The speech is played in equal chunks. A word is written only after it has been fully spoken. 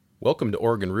Welcome to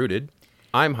Oregon Rooted.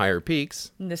 I'm Higher Peaks.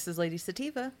 And this is Lady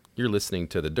Sativa, You're listening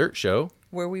to The Dirt Show,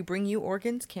 where we bring you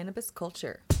Oregon's cannabis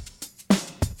culture.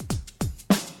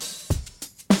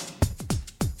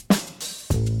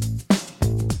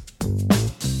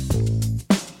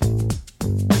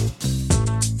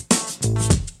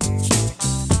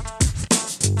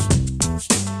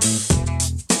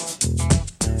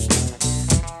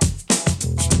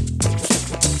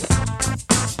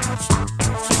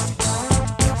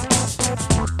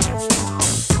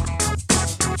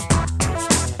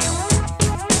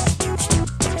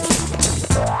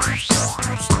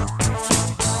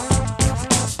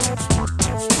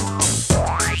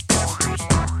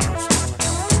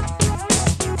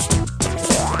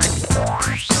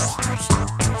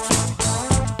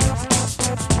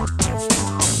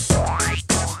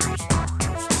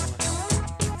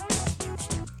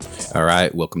 All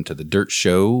right, welcome to The Dirt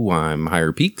Show. I'm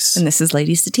Higher Peaks. And this is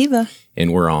Lady Sativa.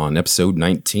 And we're on episode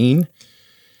 19.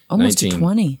 Almost 19. To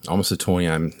 20. Almost to 20.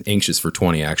 I'm anxious for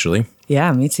 20, actually.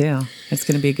 Yeah, me too. It's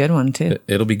going to be a good one, too.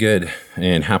 It'll be good.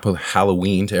 And happy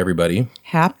Halloween to everybody.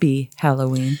 Happy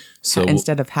Halloween. So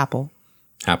instead of Happle.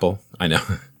 Happle, I know.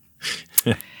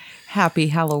 Happy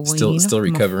Halloween. Still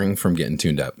recovering from getting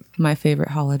tuned up. My favorite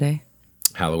holiday.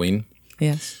 Halloween.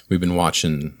 Yes. We've been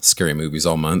watching scary movies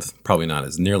all month. Probably not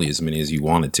as nearly as many as you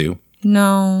wanted to.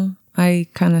 No, I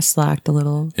kind of slacked a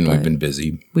little. And we've been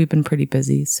busy. We've been pretty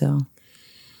busy, so.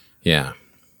 Yeah.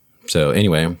 So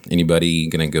anyway, anybody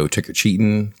going to go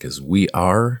trick-or-treating? Because we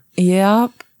are.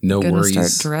 Yep. No worries. Gonna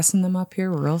start dressing them up here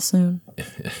real soon.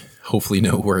 Hopefully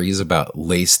no worries about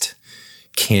laced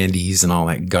candies and all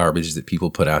that garbage that people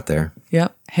put out there.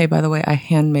 Yep. Hey, by the way, I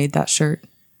handmade that shirt.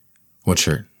 What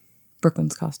shirt?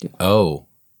 Brooklyn's costume. Oh.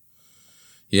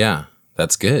 Yeah,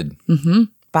 that's good. Mm-hmm.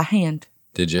 By hand.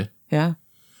 Did you? Yeah.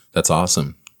 That's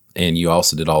awesome. And you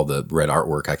also did all the red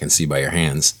artwork I can see by your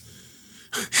hands.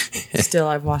 Still,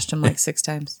 I've washed them like 6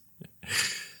 times.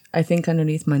 I think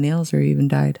underneath my nails are even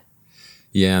dyed.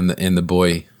 Yeah, and the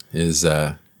boy is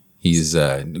he's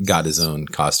got his own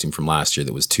costume from last year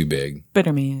that was too big.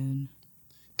 Bitterman.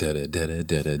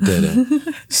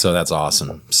 So that's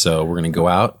awesome. So we're going to go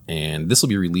out, and this will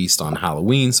be released on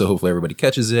Halloween, so hopefully everybody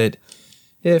catches it.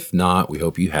 If not, we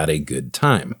hope you had a good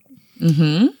time.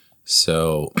 Mm-hmm.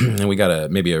 So, and we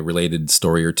got maybe a related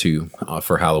story or two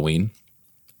for Halloween.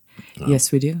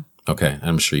 Yes, we do. Okay,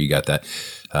 I'm sure you got that.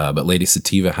 But Lady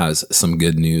Sativa has some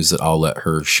good news that I'll let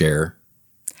her share.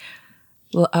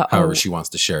 Well, however she wants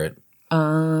to share it.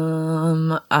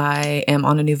 I am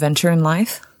on a new venture in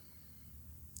life.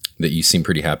 That you seem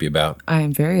pretty happy about. I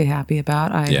am very happy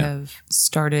about. I have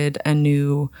started a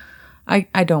new, I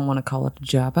don't want to call it a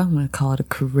job. I'm going to call it a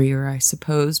career, I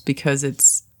suppose, because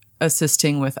it's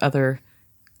assisting with other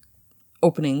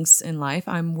openings in life.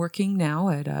 I'm working now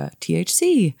at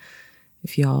THC.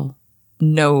 If y'all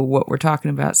know what we're talking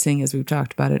about, seeing as we've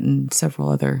talked about it in several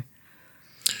other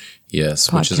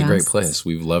podcasts. Which is a great place.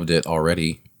 We've loved it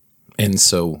already. And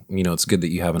so, it's good that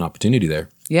you have an opportunity there.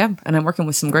 Yeah, and I'm working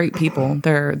with some great people.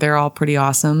 They're all pretty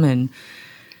awesome, and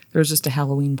there was just a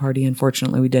Halloween party.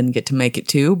 Unfortunately, we didn't get to make it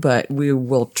to, but we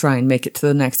will try and make it to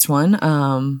the next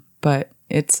one. But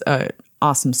it's an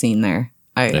awesome scene there.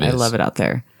 I love it out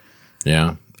there.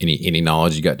 Yeah. Any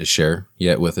knowledge you got to share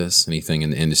yet with us? Anything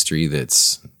in the industry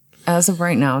that's... As of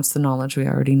right now, it's the knowledge we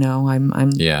already know.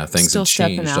 Things still have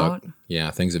changed. Stepping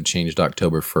out. Things have changed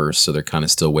October 1st, so they're kind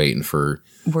of still waiting for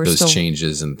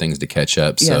changes and things to catch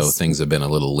up. Yes. So things have been a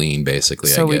little lean,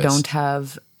 basically, so I guess. We don't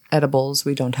have edibles.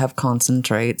 We don't have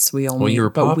concentrates. We only... Well,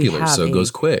 you're popular, so it goes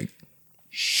quick.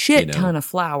 Ton of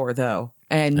flower, though.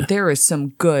 And there is some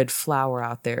good flower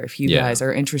out there. If you guys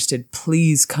are interested,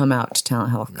 please come out to Talent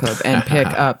Health Club and pick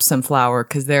up some flower,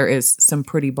 because there is some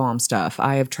pretty bomb stuff.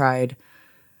 I have tried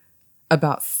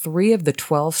about 3 of the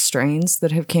 12 strains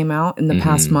that have came out in the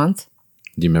past month.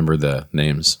 Do you remember the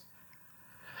names?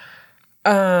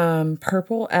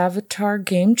 Purple Avatar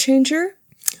Game Changer.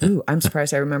 Ooh, I'm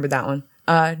surprised I remember that one.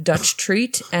 Dutch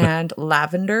Treat and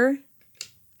Lavender.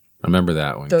 I remember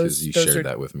that one because you shared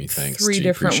that with me. Thanks. 3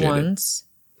 different ones.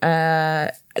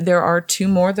 There are 2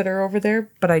 more that are over there,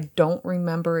 but I don't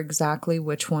remember exactly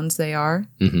which ones they are.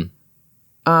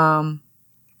 Mm-hmm.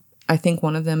 I think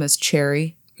one of them is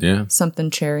cherry. Yeah.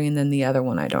 Something cherry, and then the other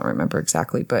one I don't remember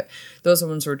exactly, but those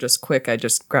ones were just quick. I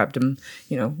just grabbed them,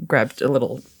 grabbed a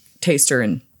little taster,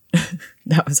 and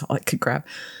that was all I could grab.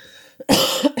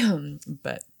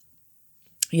 But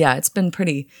yeah, it's been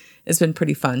pretty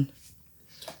fun.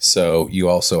 So you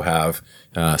also have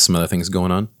some other things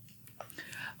going on?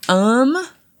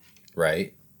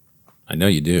 Right? I know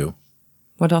you do.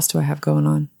 What else do I have going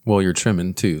on? Well, you're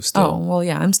trimming too still. Oh, well,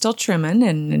 yeah, I'm still trimming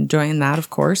and enjoying that, of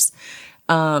course.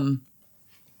 Been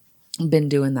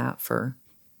doing that for,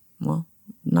 well,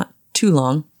 not too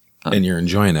long. And you're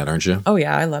enjoying that, aren't you? Oh,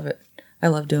 yeah, I love it. I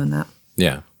love doing that.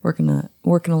 Yeah. Working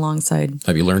alongside.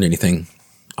 Have you learned anything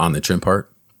on the trim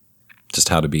part? Just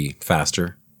how to be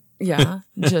faster? Yeah,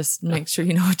 just make sure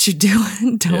you know what you're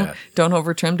doing. Don't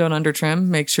over trim, don't under trim.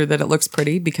 Make sure that it looks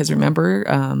pretty because remember,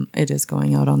 it is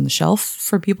going out on the shelf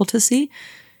for people to see,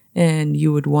 and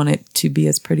you would want it to be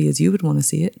as pretty as you would want to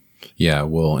see it. Yeah,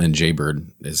 well, and Jaybird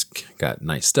has got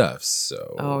nice stuff,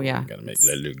 so got to make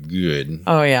that look good.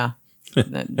 Oh yeah,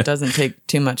 that doesn't take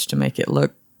too much to make it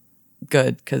look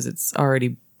good because it's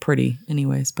already pretty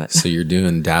anyways. But so you're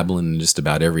dabbling in just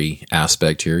about every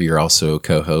aspect here. You're also a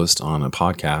co-host on a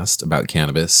podcast about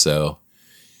cannabis. So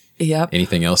yep.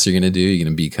 Anything else you're going to do? You're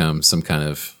going to become some kind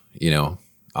of,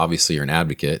 obviously you're an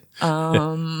advocate. I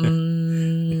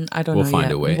don't know. We'll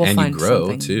find a way. We'll and find you grow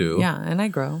something. too. Yeah, and I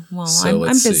grow. Well, So I'm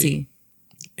busy.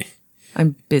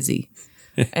 I'm busy.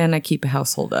 And I keep a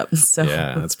household up. So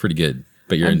yeah, that's pretty good.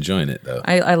 But you're enjoying it though.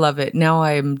 I love it. Now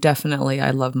I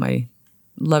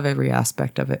love every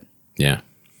aspect of it. Yeah.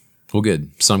 Well, good.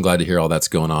 So I'm glad to hear all that's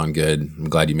going on. Good. I'm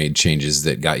glad you made changes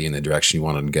that got you in the direction you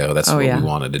wanted to go. That's what we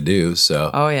wanted to do. So.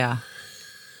 Oh yeah.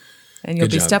 And you'll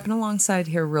be stepping alongside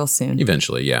here real soon.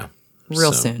 Eventually, yeah.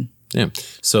 Real soon. Yeah.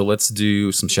 So let's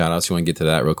do some shout outs. You want to get to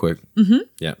that real quick? Mm-hmm.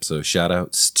 Yeah. So shout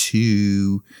outs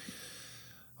to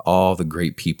all the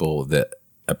great people that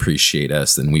appreciate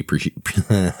us and we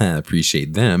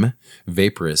appreciate them.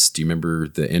 Vaporous. Do you remember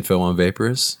the info on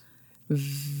Vaporous?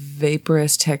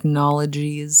 Vaporous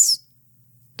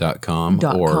Technologies.com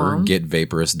or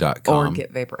getvaporous.com. Or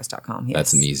getvaporous.com. Yes.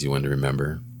 That's an easy one to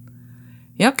remember.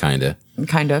 Yep. Kind of.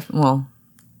 Well,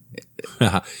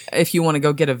 if you want to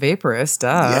go get a Vaporous,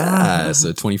 yeah.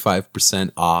 So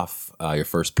 25% off your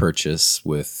first purchase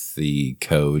with the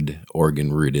code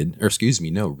Oregon Rooted. Or excuse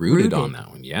me, no, Rooted on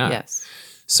that one. Yeah. Yes.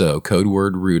 So code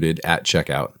word Rooted at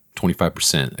checkout.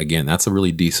 25%. Again, that's a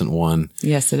really decent one.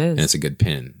 Yes, it is. And it's a good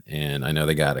pin. And I know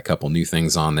they got a couple new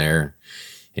things on there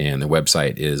and the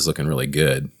website is looking really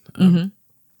good.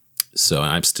 So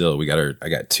I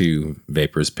got 2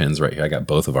 Vaporous pins right here. I got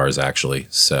both of ours actually.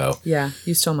 So yeah,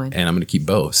 you stole mine. And I'm going to keep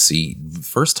both. See, the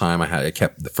first time I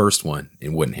kept the first one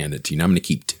and wouldn't hand it to you. Now I'm going to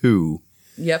keep 2.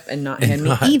 Yep. And not hand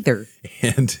me either.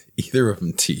 Hand either of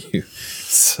them to you.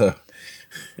 So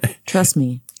trust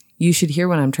me. You should hear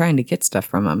when I'm trying to get stuff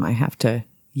from him. I have to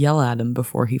yell at him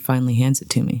before he finally hands it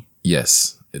to me.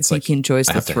 Yes. It's like he enjoys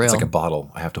the thrill. It's like a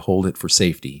bottle. I have to hold it for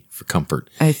safety, for comfort.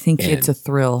 I think it's a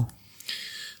thrill.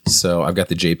 So I've got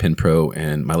the J-Pen Pro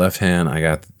in my left hand. I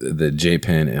got the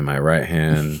J-Pen in my right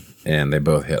hand, and they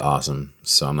both hit awesome.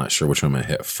 So I'm not sure which one I'm going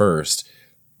to hit first.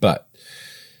 But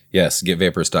yes,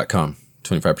 getvaporous.com,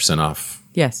 25% off.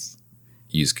 Yes.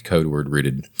 Use code word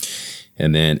Rooted.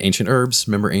 And then Ancient Herbs.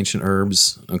 Remember Ancient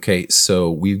Herbs? Okay,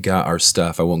 so we've got our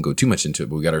stuff. I won't go too much into it,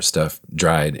 but we got our stuff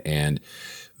dried. And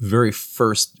very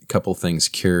first couple things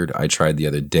cured, I tried the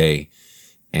other day.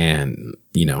 And,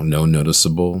 no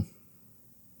noticeable.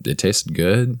 It tasted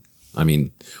good. I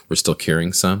mean, we're still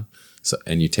curing some. So,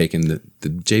 and you taking the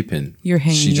J-Pen. You're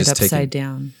hanging it upside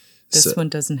down. This one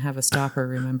doesn't have a stopper,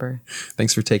 remember?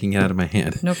 Thanks for taking it out of my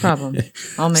hand. No problem.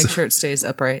 I'll make sure it stays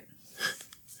upright.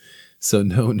 So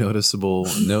no noticeable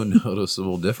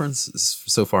difference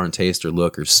so far in taste or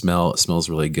look or smell. It smells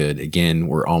really good. Again,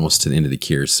 we're almost to the end of the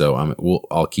cure, so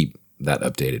I'll keep that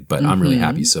updated. But I'm really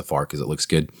happy so far because it looks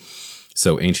good.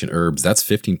 So Ancient Herbs, that's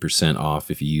 15%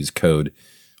 off if you use code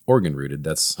Oregon Rooted.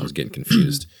 I was getting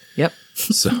confused. Yep.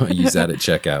 So I use that at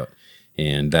checkout.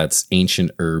 And that's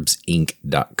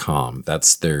ancientherbsinc.com.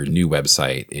 That's their new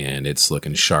website, and it's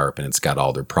looking sharp, and it's got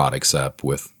all their products up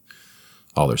with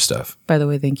all their stuff. By the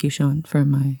way, thank you, Sean, for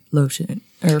my lotion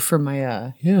or for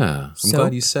my yeah. I'm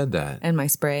glad you said that. And my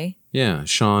spray. Yeah,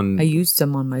 Sean. I used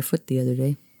some on my foot the other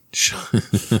day.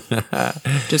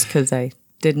 Just because I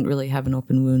didn't really have an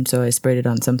open wound, so I sprayed it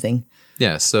on something.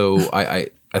 Yeah. So I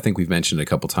think we've mentioned it a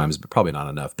couple times, but probably not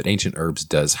enough. But Ancient Herbs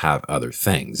does have other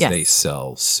things. Yes. They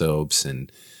sell soaps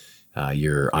and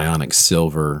your ionic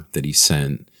silver that he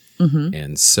sent. Mm-hmm.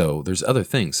 And so there's other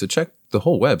things. So check the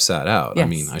whole website out. Yes. I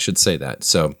mean, I should say that.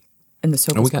 So and the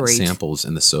soap is great. We got samples,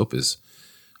 and the soap is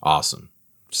awesome.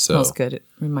 So smells good. It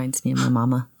reminds me of my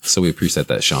mama. So we appreciate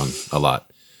that, Sean, a lot.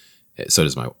 So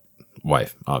does my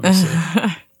wife, obviously.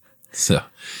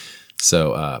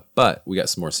 But we got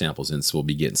some more samples in, so we'll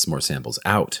be getting some more samples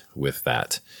out with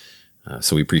that.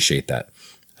 So we appreciate that.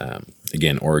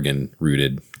 Again, Oregon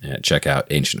Rooted at checkout,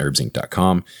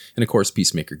 ancientherbsinc.com. And of course,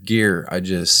 Peacemaker Gear. I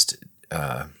just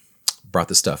brought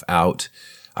the stuff out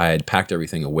I had packed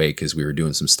everything away because we were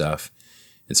doing some stuff.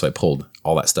 And so I pulled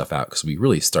all that stuff out because we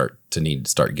really need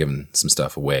to start giving some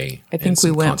stuff away. I think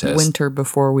we went winter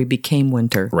before we became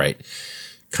winter. Right.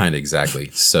 Kind of exactly.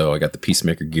 So I got the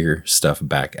Peacemaker Gear stuff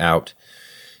back out.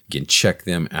 You can check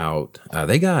them out.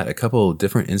 They got a couple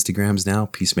different Instagrams now,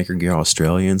 Peacemaker Gear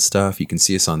Australia and stuff. You can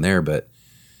see us on there, but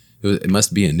it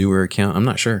must be a newer account. I'm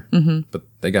not sure. Mm-hmm. But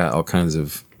they got all kinds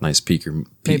of nice peaker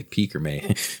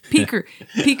makers.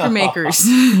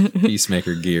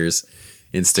 Peacemaker Gears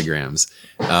Instagrams.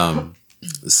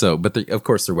 But of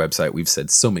course, their website, we've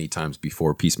said so many times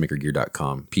before,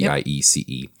 peacemakergear.com,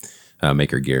 PIECE,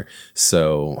 Maker Gear.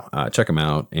 So check them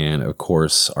out. And of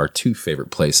course, our two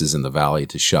favorite places in the Valley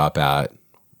to shop at.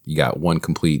 You got one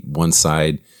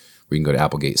side where you can go to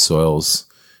Applegate Soils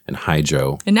and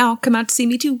Hydro. And now come out to see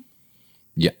me too.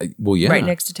 Yeah. Well, yeah. Right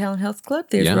next to Talon Health Club,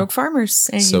 there's Rogue Farmers.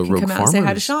 And so you can come out and say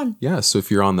hi to Sean. Yeah. So if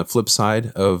you're on the flip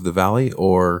side of the Valley,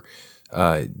 or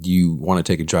you want to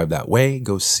take a drive that way,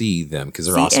 go see them because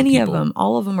they're awesome any people. Of them.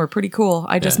 All of them are pretty cool.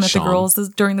 I just met Sean. The girls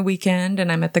during the weekend,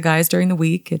 and I met the guys during the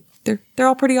week. They're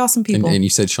all pretty awesome people. And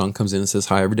you said Sean comes in and says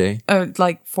hi every day?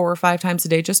 Like 4 or 5 times a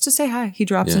day just to say hi. He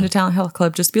drops into Talent Health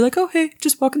Club just to be like, oh, hey,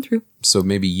 just walking through. So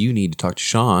maybe you need to talk to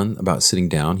Sean about sitting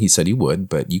down. He said he would,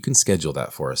 but you can schedule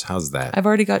that for us. How's that? I've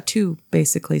already got 2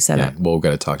 basically set up. Well, we've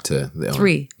got to talk to the owner.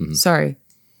 3. Mm-hmm. Sorry.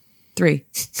 3,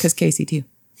 because Casey too.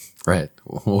 Right.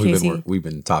 Well, we've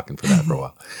been talking for that for a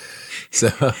while.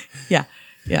 So yeah.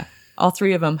 All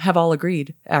 3 of them have all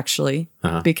agreed, actually,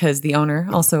 because the owner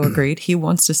also agreed. He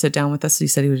wants to sit down with us. He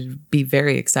said he would be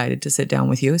very excited to sit down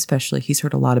with you, especially he's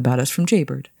heard a lot about us from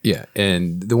Jaybird. Yeah,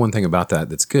 and the one thing about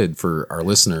that's good for our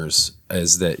listeners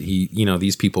is that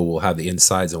these people will have the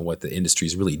insides on what the industry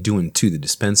is really doing to the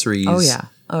dispensaries.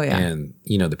 Oh yeah. And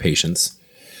the patients.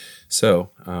 So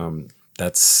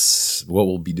that's what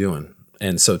we'll be doing.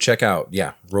 And so check out,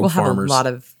 Rogue Farmers. We'll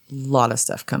have a lot of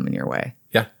stuff coming your way.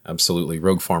 Yeah, absolutely.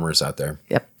 Rogue Farmers out there.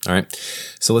 Yep. All right.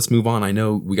 So let's move on. I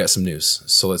know we got some news,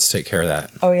 so let's take care of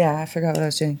that. Oh yeah, I forgot what I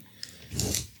was doing.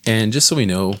 And just so we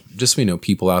know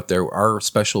people out there, our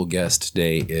special guest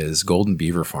today is Golden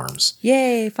Beaver Farms.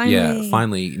 Yay, finally. Yeah,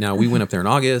 finally. Now, we went up there in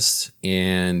August,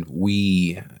 and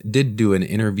we did do an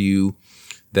interview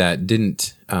that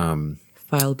didn't...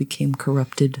 File became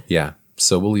corrupted. Yeah.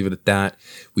 So we'll leave it at that.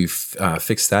 We've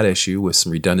fixed that issue with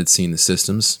some redundancy in the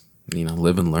systems.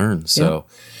 Live and learn. So,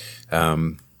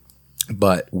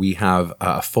 but we have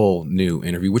a full new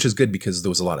interview, which is good because there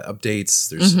was a lot of updates.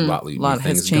 There's a lot of new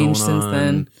things going on. Since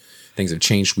then. Things have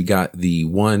changed. We got the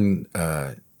one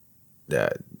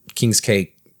King's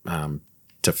Cake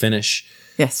to finish.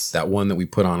 Yes. That one that we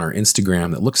put on our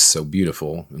Instagram that looks so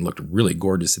beautiful and looked really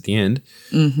gorgeous at the end,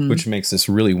 which makes us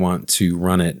really want to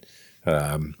run it,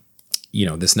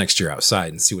 this next year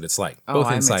outside and see what it's like, both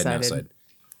inside and outside.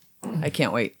 I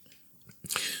can't wait.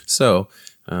 So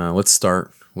let's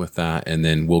start with that, and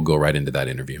then we'll go right into that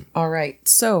interview. All right.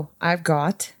 So I've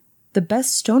got the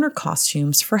best stoner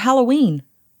costumes for Halloween.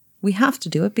 We have to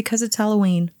do it because it's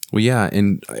Halloween. Well, yeah,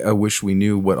 and I wish we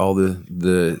knew what all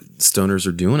the stoners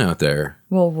are doing out there.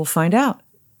 Well, we'll find out.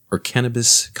 Or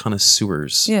cannabis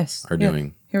connoisseurs are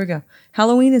doing. Here we go.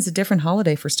 Halloween is a different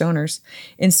holiday for stoners.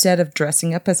 Instead of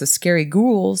dressing up as a scary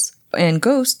ghouls and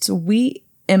ghosts, we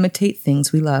imitate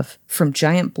things we love, from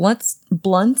giant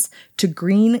blunts to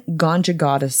green ganja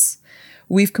goddess.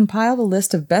 We've compiled a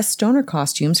list of best stoner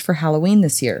costumes for Halloween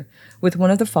this year. With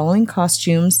one of the following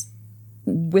costumes,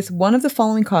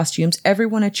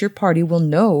 everyone at your party will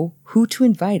know who to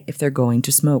invite if they're going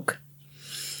to smoke.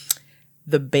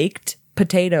 The baked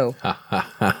potato.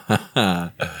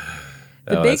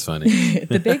 That's funny.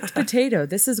 The baked potato.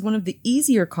 This is one of the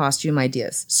easier costume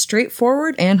ideas.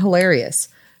 Straightforward and hilarious.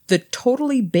 The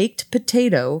totally baked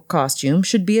potato costume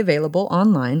should be available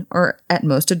online or at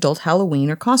most adult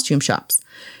Halloween or costume shops.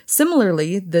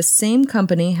 Similarly, the same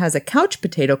company has a couch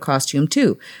potato costume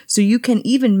too, so you can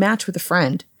even match with a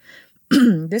friend.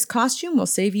 This costume will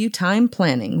save you time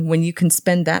planning when you can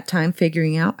spend that time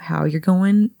figuring out how you're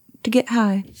going to get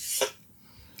high.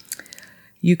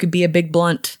 You could be a big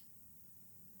blunt.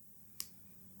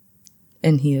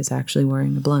 And he is actually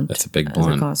wearing a blunt. That's a big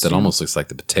blunt. That almost looks like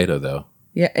the potato, though.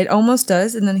 Yeah, it almost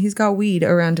does. And then he's got weed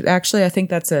around it. Actually, I think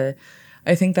that's a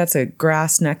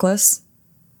grass necklace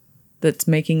that's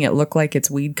making it look like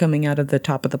it's weed coming out of the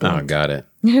top of the blunt. Oh, got it.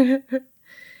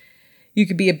 You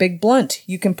could be a big blunt.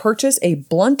 You can purchase a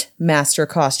Blunt Master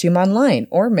costume online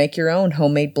or make your own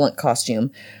homemade blunt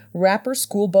costume. Rapper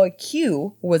Schoolboy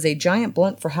Q was a giant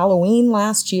blunt for Halloween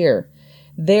last year.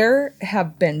 There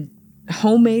have been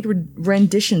homemade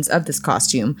renditions of this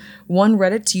costume. One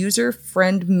Reddit user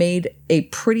friend made a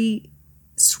pretty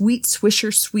Sweet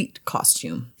Swisher Sweet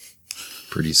costume.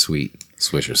 Pretty sweet.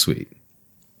 Swisher Sweet.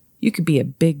 You could be a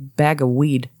big bag of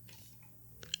weed.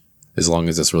 As long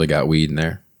as it's really got weed in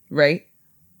there. Right?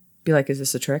 Be like, is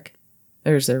this a trick?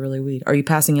 Or is there really weed? Are you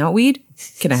passing out weed?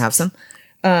 Can I have some?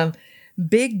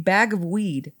 Big bag of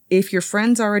weed. If your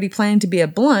friend's already planning to be a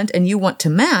blunt and you want to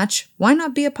match, why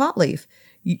not be a pot leaf?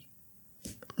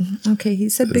 Okay, he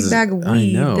said big bag of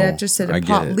weed. That just said a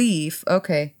pot leaf.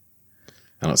 Okay.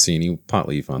 I don't see any pot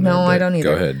leaf on there. No, I don't either.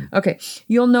 Go ahead. Okay.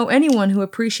 You'll know anyone who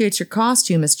appreciates your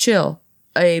costume as chill.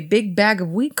 A big bag of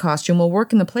weed costume will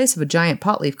work in the place of a giant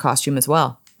pot leaf costume as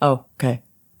well. Oh, okay.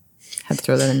 Had to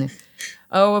throw that in there.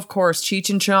 Oh, of course, Cheech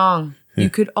and Chong. You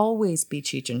could always be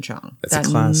Cheech and Chong. That's a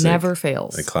classic. Never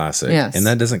fails. A classic. Yes. And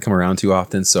that doesn't come around too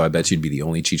often, so I bet you'd be the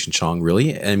only Cheech and Chong,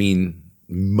 really. I mean,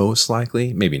 most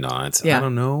likely. Maybe not. Yeah. I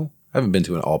don't know. I haven't been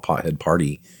to an all pothead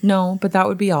party. No, but that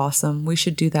would be awesome. We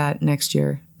should do that next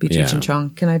year. Be Cheech and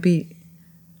Chong. Can I be?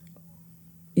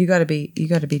 You gotta be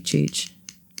Cheech.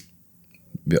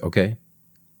 Okay.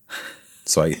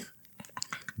 So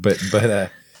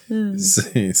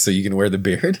so you can wear the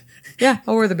beard? Yeah,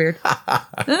 I'll wear the beard.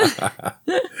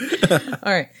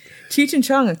 All right. Cheech and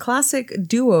Chong, a classic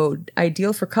duo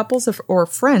ideal for couples or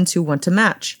friends who want to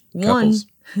match. Couples.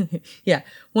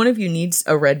 One of you needs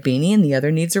a red beanie and the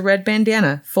other needs a red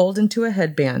bandana folded into a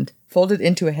headband.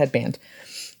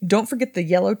 Don't forget the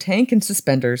yellow tank and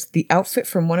suspenders, the outfit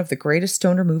from one of the greatest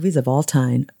stoner movies of all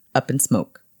time, Up in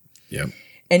Smoke. Yep.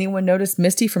 Anyone notice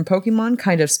Misty from Pokemon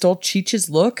kind of stole Cheech's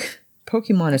look?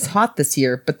 Pokemon is hot this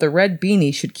year, but the red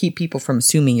beanie should keep people from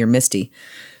assuming you're Misty.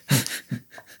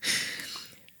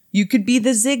 You could be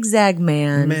the Zigzag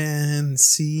Man. Man,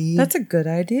 see? That's a good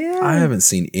idea. I haven't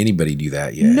seen anybody do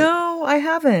that yet. No, I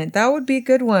haven't. That would be a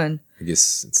good one. I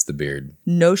guess it's the beard.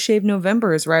 No Shave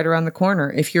November is right around the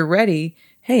corner. If you're ready,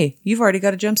 hey, you've already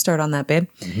got a jump start on that, babe.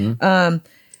 Mm-hmm.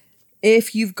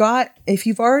 If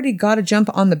you've already got a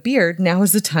jump on the beard, now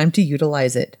is the time to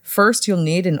utilize it. First, you'll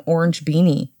need an orange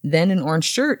beanie, then an orange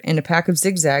shirt and a pack of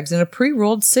zigzags and a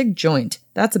pre-rolled cig joint.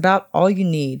 That's about all you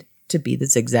need to be the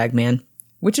Zigzag Man,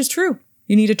 which is true.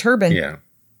 You need a turban. Yeah.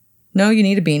 No, you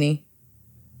need a beanie.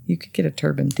 You could get a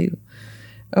turban too.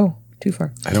 Oh, too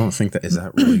far. I don't think is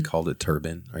that really called a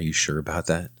turban? Are you sure about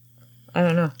that? I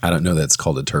don't know. I don't know that's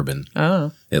called a turban.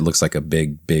 Oh. It looks like a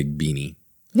big beanie.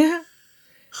 Yeah.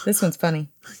 This one's funny.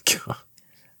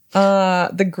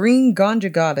 The Green Ganja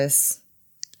Goddess.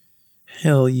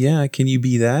 Hell yeah. Can you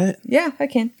be that? Yeah, I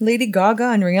can. Lady Gaga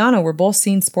and Rihanna were both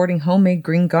seen sporting homemade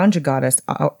Green Ganja Goddess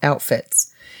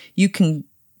outfits. You can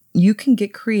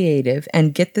get creative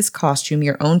and get this costume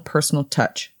your own personal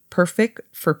touch. Perfect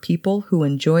for people who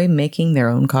enjoy making their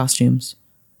own costumes.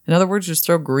 In other words, just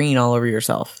throw green all over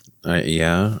yourself.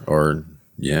 Yeah.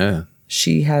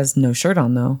 She has no shirt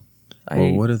on, though.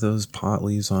 Well, what are those pot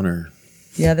leaves on her?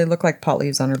 Yeah, they look like pot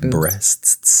leaves on her boobs.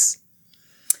 Breasts.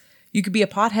 You could be a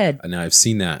pothead. Now, I've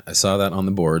seen that. I saw that on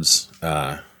the boards.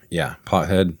 Yeah,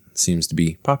 pothead seems to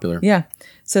be popular. Yeah.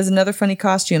 Says another funny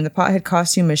costume. The pothead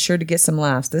costume is sure to get some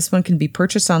laughs. This one can be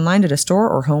purchased online at a store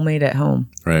or homemade at home.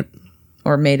 Right.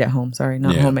 Or made at home. Sorry,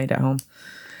 not homemade at home.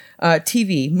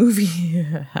 TV, movie,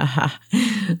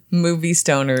 movie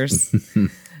stoners.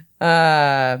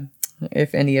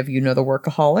 If any of you know the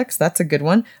Workaholics, that's a good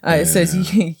one. It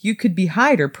says you could be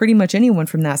Hyde or pretty much anyone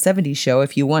from that 70s show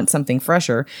if you want something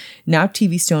fresher. Now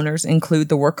TV stoners include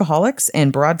the Workaholics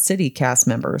and Broad City cast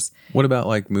members. What about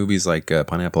like movies like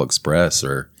Pineapple Express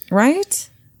or... Right?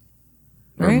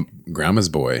 Grandma's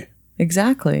Boy.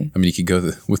 Exactly. I mean, you could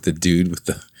go with the dude with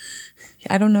the...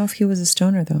 I don't know if he was a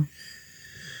stoner, though.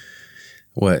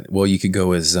 What? Well, you could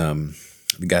go as the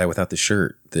guy without the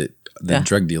shirt, the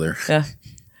drug dealer. Yeah.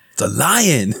 It's a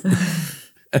lion.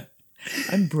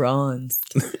 I'm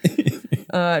bronzed.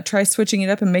 Try switching it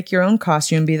up and make your own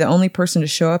costume. Be the only person to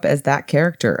show up as that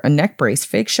character. A neck brace,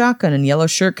 fake shotgun, and yellow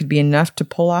shirt could be enough to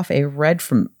pull off a red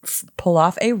from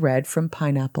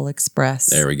Pineapple Express.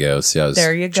 There we go. See, I was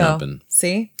there you jumping. Go.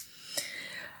 See?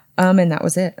 And that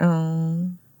was it.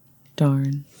 Oh,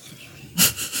 darn.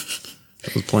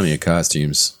 There was plenty of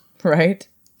costumes. Right?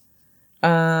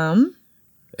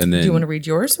 And then, do you want to read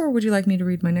yours, or would you like me to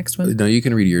read my next one? No, you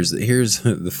can read yours. Here's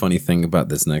the funny thing about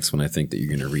this next one I think that you're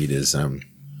going to read is,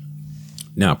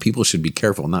 now, people should be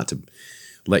careful not to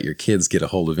let your kids get a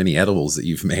hold of any edibles that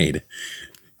you've made,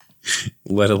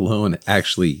 let alone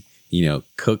actually,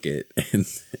 cook it and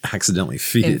accidentally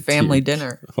feed it. In family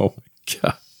dinner. Oh, my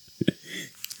God.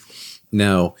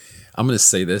 Now, I'm going to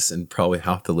say this, and probably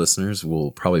half the listeners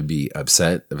will probably be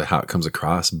upset about how it comes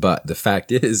across. But the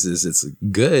fact is it's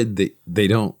good that they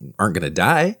aren't going to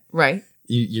die. Right.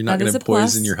 You're not That going is to a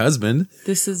plus. poison your husband.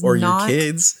 This is or not your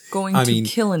kids. going to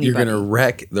kill anybody. You're going to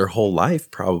wreck their whole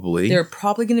life, probably. They're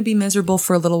probably going to be miserable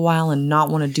for a little while and not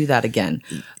want to do that again.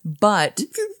 But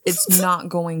it's not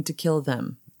going to kill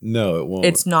them. No, it won't.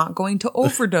 It's not going to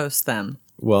overdose them.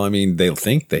 Well, I mean, they'll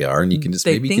think they are, and you can just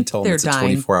maybe you can tell them it's a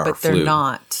 24-hour but flu. They're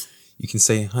not. You can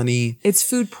say, honey, it's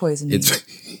food poisoning.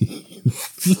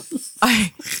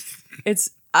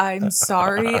 I'm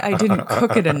sorry, I didn't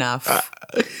cook it enough.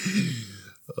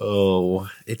 Oh,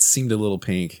 it seemed a little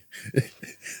pink.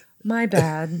 My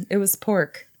bad. It was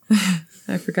pork.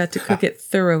 I forgot to cook it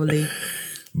thoroughly.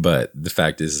 But the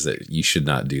fact is that you should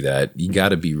not do that. You got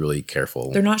to be really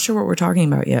careful. They're not sure what we're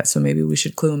talking about yet, so maybe we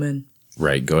should clue them in.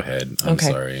 Right, go ahead. I'm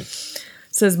sorry.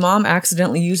 Says mom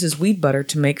accidentally uses weed butter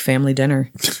to make family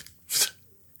dinner.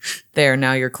 There,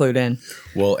 now you're clued in.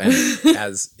 Well, and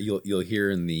as you'll hear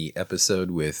in the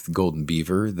episode with Golden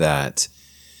Beaver that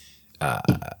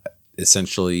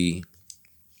essentially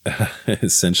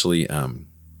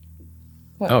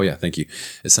What? Oh yeah, thank you.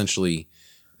 Essentially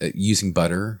using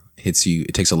butter hits you,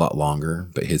 it takes a lot longer,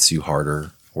 but hits you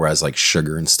harder. Whereas like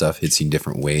sugar and stuff hits you in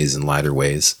different ways and lighter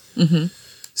ways. Mm-hmm.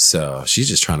 So she's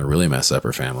just trying to really mess up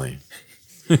her family.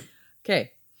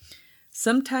 Okay.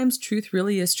 Sometimes truth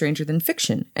really is stranger than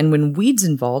fiction. And when weed's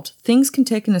involved, things can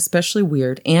take an especially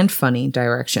weird and funny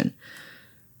direction.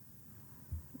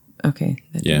 Okay.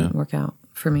 That didn't work out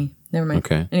for me. Never mind.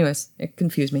 Okay. Anyways, it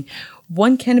confused me.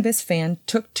 One cannabis fan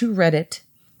took to Reddit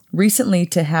recently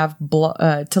to have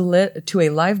to a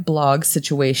live blog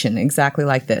situation exactly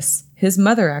like this. His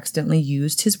mother accidentally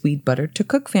used his weed butter to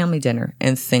cook family dinner,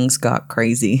 and things got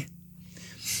crazy.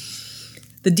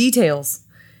 The details.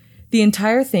 The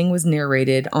entire thing was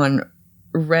narrated on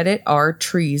Reddit R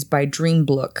Trees by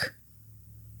Dreamblook.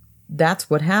 That's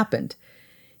what happened.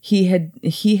 He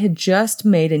had just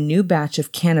made a new batch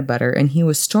of canna butter and he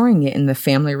was storing it in the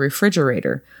family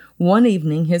refrigerator. One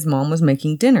evening, his mom was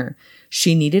making dinner.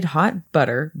 She needed hot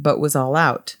butter, but was all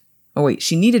out. Oh, wait,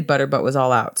 she needed butter, but was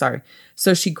all out. Sorry.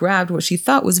 So she grabbed what she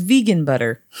thought was vegan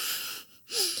butter.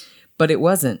 But it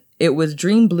wasn't. It was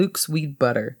Dreamblook's weed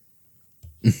butter.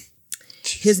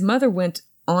 His mother went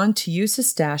on to use his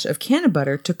stash of canna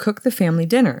butter to cook the family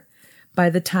dinner.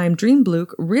 By the time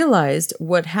Dreamblook realized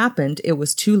what happened, it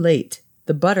was too late.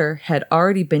 The butter had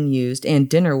already been used and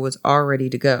dinner was all ready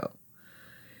to go.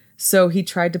 So he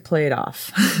tried to play it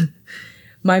off.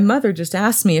 My mother just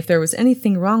asked me if there was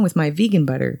anything wrong with my vegan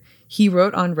butter. He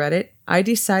wrote on Reddit, I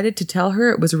decided to tell her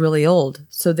it was really old,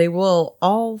 so they will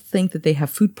all think that they have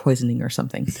food poisoning or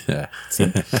something.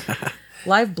 See?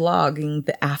 Live blogging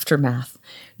the aftermath.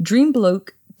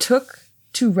 Dreamblook took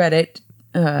to Reddit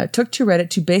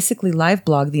to basically live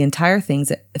blog the entire thing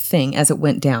as it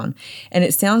went down. And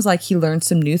it sounds like he learned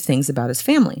some new things about his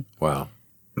family. Wow.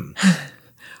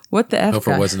 What the F, hope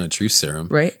it wasn't a truth serum.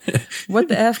 Right? What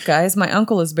the F, guys? My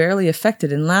uncle is barely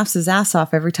affected and laughs his ass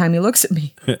off every time he looks at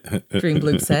me.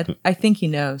 Dreamblook said. I think he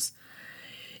knows.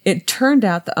 It turned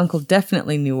out the uncle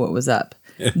definitely knew what was up.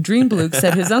 Dreamblook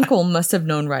said his uncle must have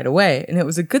known right away, and it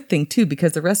was a good thing too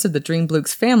because the rest of the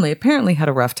Dreamblook's family apparently had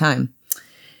a rough time.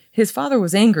 His father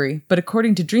was angry, but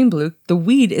according to Dreamblook, the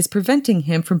weed is preventing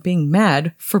him from being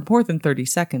mad for more than 30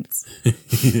 seconds.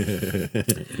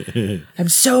 I'm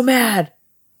so mad.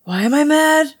 Why am I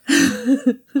mad?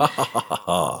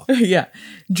 Yeah.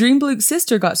 Dreamblook's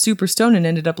sister got super stoned and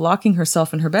ended up locking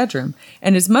herself in her bedroom,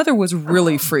 and his mother was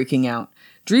really freaking out.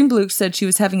 Dreamblook said she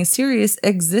was having a serious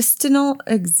existential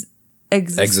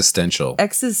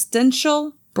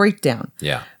breakdown.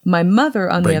 Yeah. My mother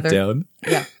on the other... Breakdown?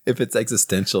 Yeah. If it's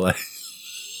existential,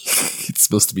 it's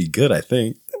supposed to be good, I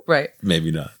think. Right.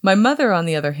 Maybe not. My mother, on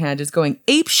the other hand, is going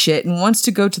ape shit and wants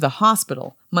to go to the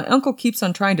hospital. My uncle keeps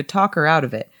on trying to talk her out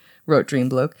of it, wrote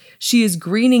Dreamblook. She is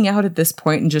greening out at this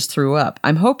point and just threw up.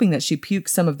 I'm hoping that she puked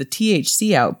some of the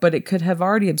THC out, but it could have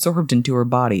already absorbed into her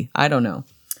body. I don't know.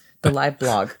 The live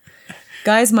blog.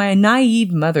 Guys, my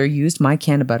naive mother used my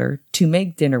canna butter to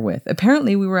make dinner with.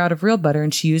 Apparently, we were out of real butter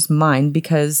and she used mine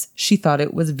because she thought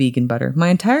it was vegan butter. My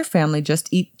entire family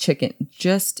just eat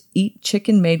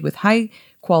chicken made with high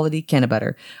quality canna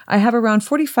butter. I have around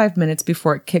 45 minutes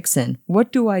before it kicks in.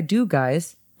 What do I do,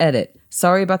 guys? Edit.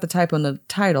 Sorry about the typo in the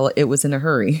title. It was in a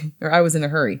hurry. Or I was in a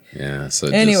hurry. Yeah. So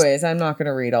anyways, I'm not going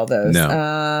to read all those.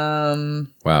 No.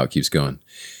 Wow. It keeps going.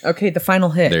 Okay. The final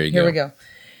hit. There you go. Here we go.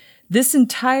 This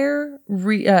entire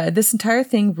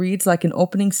thing reads like an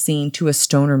opening scene to a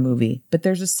stoner movie, but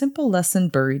there's a simple lesson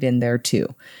buried in there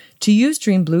too. To use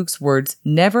Dreamblook's words,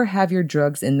 never have your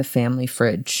drugs in the family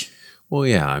fridge. Well,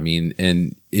 yeah, I mean,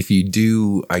 and if you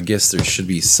do, I guess there should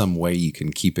be some way you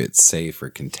can keep it safe or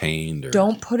contained. Or...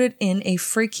 Don't put it in a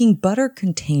freaking butter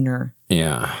container.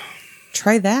 Yeah.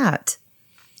 Try that.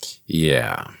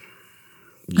 Yeah.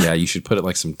 Yeah, you should put it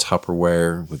like some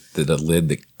Tupperware with the lid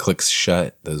that clicks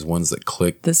shut. Those ones that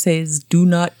click. That says, do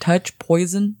not touch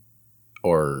poison.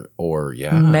 Or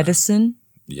yeah. Medicine.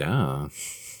 Yeah.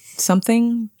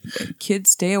 Something kids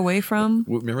stay away from.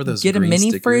 Remember those Get green a mini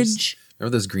stickers? fridge.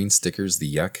 Remember those green stickers,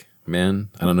 the Yuck Man?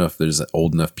 I don't know if there's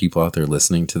old enough people out there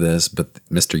listening to this, but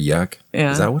Mr. Yuck.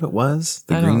 Yeah. Is that what it was?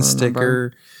 The I green don't sticker.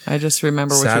 remember. I just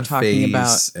remember what you're Sad talking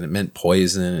face, about. and it meant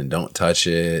poison and don't touch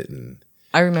it. And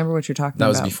I remember what you're talking that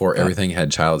about. was before everything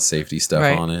had child safety stuff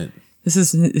Right. on it. This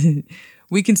is,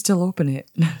 we can still open it.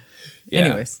 Yeah.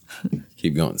 Anyways.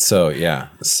 Keep going. So, yeah.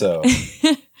 So,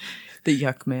 The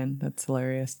Yuck Man. That's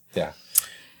hilarious. yeah.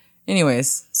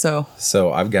 Anyways, so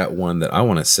I've got one that I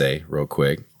want to say real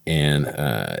quick, and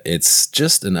it's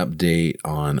just an update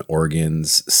on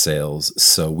organs sales.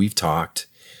 So we've talked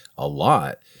a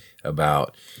lot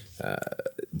about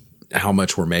how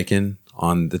much we're making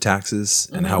on the taxes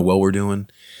and how well we're doing.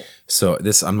 So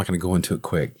this, I'm not going to go into it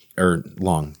quick or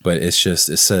long, but it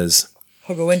says,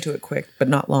 I'll go into it quick, but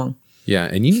not long. yeah,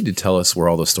 and you need to tell us where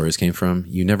all those stories came from.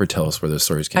 You never tell us where those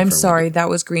stories came from. I'm sorry, that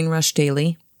was Green Rush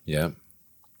Daily. Yeah.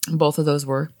 Both of those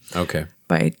were Okay.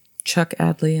 by Chuck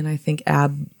Adley and I think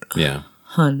Ab Yeah.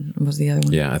 Hun was the other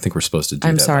one. Yeah, I think we're supposed to do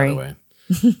I'm that, sorry. by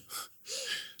the way.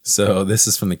 So this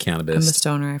is from the I'm a Cannabis.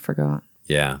 stoner, I forgot.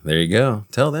 Yeah, there you go.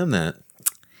 Tell them that.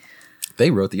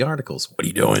 They wrote the articles. What are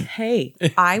you doing? Hey,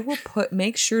 I will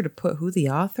make sure to put who the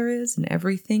author is and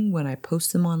everything when I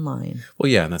post them online.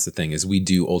 Well, yeah, and that's the thing is we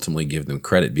do ultimately give them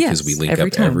credit because Yes, we link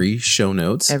every up time. every show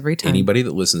notes. Every time. Anybody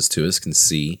that listens to us can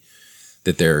see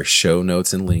that there are show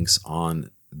notes and links on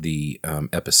the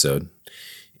episode.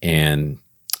 And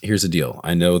here's the deal.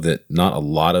 I know that not a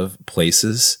lot of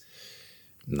places,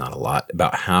 not a lot,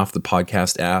 about half the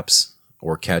podcast apps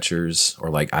or catchers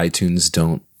or like iTunes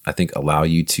don't, I think, allow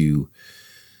you to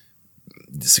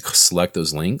select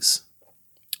those links,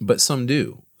 but some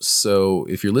do. So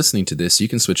if you're listening to this, you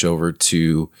can switch over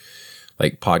to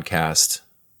like Podcast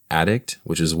Addict,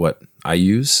 which is what I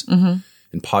use. Mm-hmm.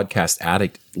 And Podcast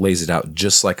Addict lays it out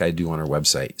just like I do on our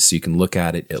website. So you can look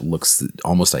at it. It looks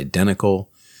almost identical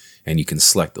and you can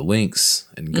select the links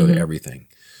and go to everything.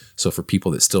 So for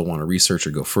people that still want to research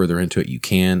or go further into it, you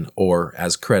can, or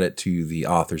as credit to the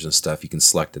authors and stuff, you can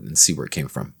select it and see where it came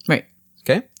from. Right.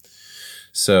 Okay.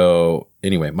 So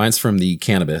anyway, mine's from the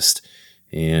Cannabis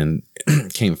and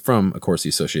came from, of course, the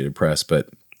Associated Press, but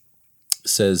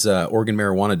says Oregon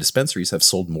marijuana dispensaries have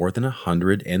sold more than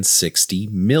 160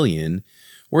 million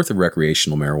worth of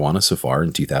recreational marijuana so far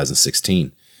in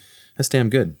 2016. That's damn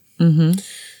good.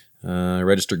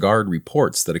 Register Guard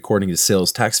reports that according to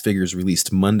sales tax figures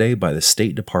released Monday by the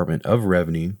State Department of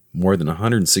Revenue, more than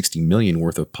 160 million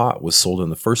worth of pot was sold in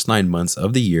the first 9 months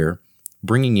of the year,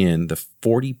 bringing in the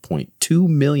 40.2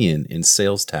 million in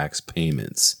sales tax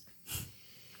payments.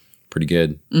 Pretty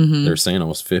good. They're saying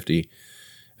almost 50.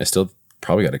 I still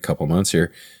probably got a couple months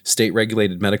here.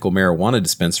 State-regulated medical marijuana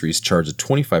dispensaries charge a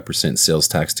 25% sales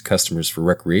tax to customers for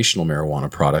recreational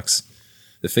marijuana products.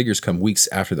 The figures come weeks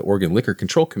after the Oregon Liquor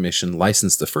Control Commission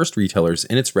licensed the first retailers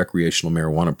in its recreational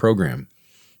marijuana program.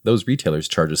 Those retailers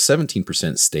charge a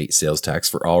 17% state sales tax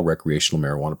for all recreational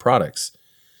marijuana products.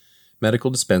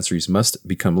 Medical dispensaries must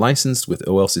become licensed with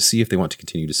OLCC if they want to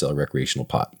continue to sell recreational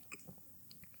pot.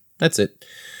 That's it.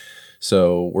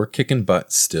 So we're kicking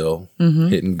butt still,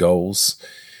 hitting goals,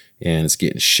 and it's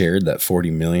getting shared, that 40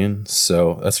 million.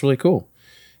 So that's really cool.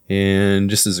 And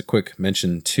just as a quick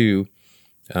mention too,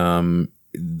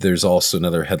 there's also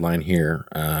another headline here.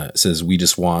 It says, we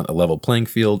just want a level playing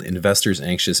field. Investors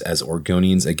anxious as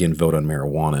Oregonians again vote on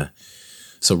marijuana.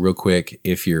 So real quick,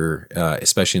 if you're,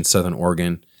 especially in Southern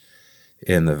Oregon,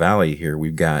 in the Valley here,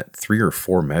 we've got 3 or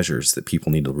 4 measures that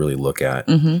people need to really look at.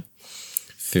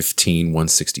 15,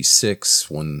 166,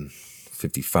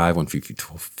 155,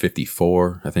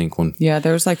 154, I think. Yeah,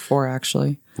 there's like 4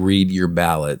 actually. Read your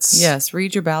ballots. Yes,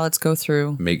 read your ballots, go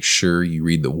through. Make sure you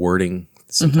read the wording.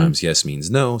 Sometimes yes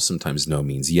means no. Sometimes no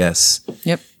means yes.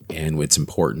 Yep. And it's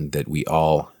important that we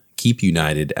all keep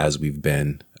united as we've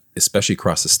been, especially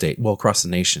across the state, well, across the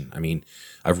nation. I mean,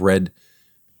 I've read,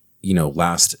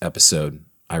 last episode,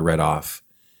 I read off,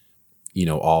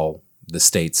 all the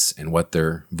states and what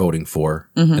they're voting for.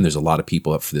 And there's a lot of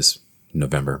people up for this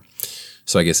November.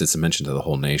 So I guess it's a mention to the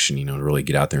whole nation, to really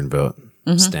get out there and vote.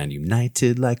 Stand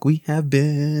united like we have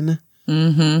been.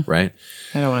 Right?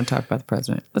 I don't want to talk about the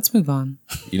president. Let's move on.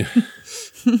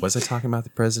 Was I talking about the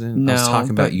president? No, I was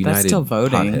talking about but United that's still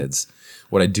voting. Potheads.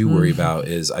 What I do worry about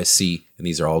is I see, and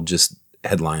these are all just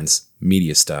headlines,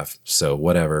 media stuff. So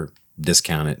whatever,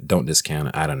 discount it, don't discount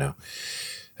it. I don't know.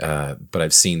 But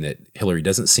I've seen that Hillary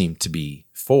doesn't seem to be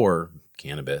for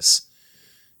cannabis.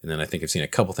 And then I think I've seen a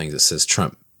couple things that says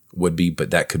Trump would be,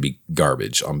 but that could be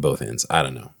garbage on both ends. I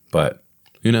don't know, but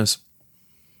who knows?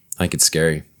 I think it's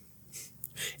scary.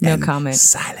 No comment.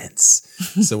 Silence.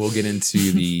 So we'll get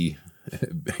into the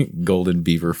Golden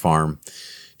Beaver Farm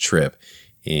trip.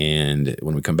 And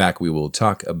when we come back, we will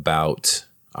talk about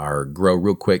our grow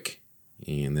real quick.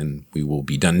 And then we will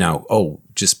be done now. Oh,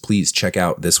 just please check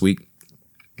out this week.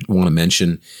 I want to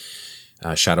mention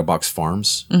Shadowbox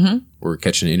Farms. Mm-hmm. We're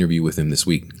catching an interview with him this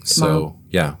week. So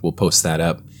yeah, we'll post that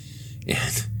up.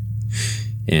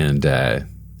 And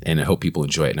I hope people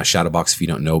enjoy it. Now, Shadowbox, if you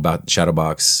don't know about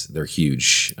Shadowbox, they're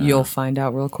huge. You'll find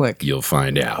out real quick. You'll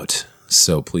find out.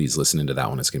 So please listen into that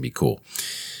one. It's going to be cool.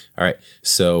 All right.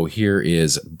 So here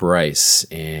is Bryce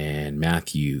and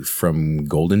Matthew from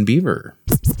Golden Beaver.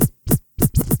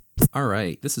 All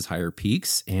right. This is Higher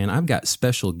Peaks, and I've got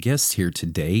special guests here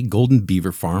today, Golden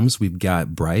Beaver Farms. We've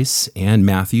got Bryce and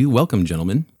Matthew. Welcome,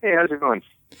 gentlemen. Hey, how's it going?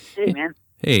 Hey, man.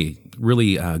 Hey,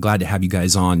 really glad to have you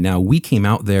guys on. Now, we came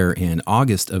out there in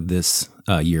August of this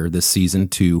this season,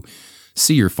 to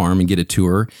see your farm and get a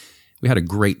tour. We had a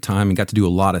great time and got to do a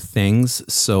lot of things.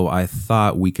 So I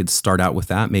thought we could start out with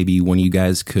that. Maybe one of you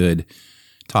guys could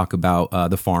talk about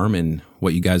the farm and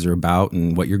what you guys are about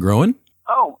and what you're growing.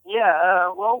 Oh,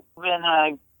 yeah. Well, we've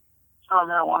been growing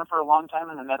marijuana for a long time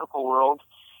in the medical world.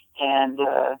 And,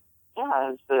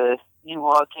 as the new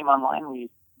law came online, we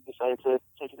decided to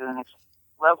take it to the next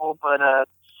level. But,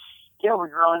 we're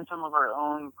growing some of our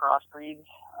own crossbreeds.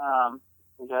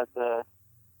 We got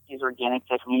these organic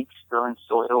techniques, growing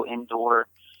soil indoor.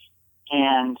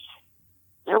 And,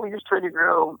 we just try to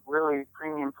grow really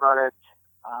premium product,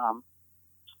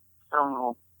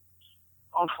 some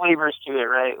own flavors to it,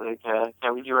 right? Like,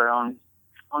 we do our own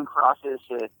crosses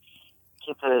to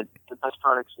get the best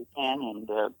products we can.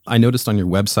 And I noticed on your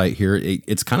website here,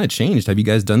 it's kind of changed. Have you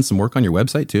guys done some work on your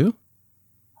website too?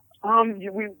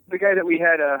 The guy that we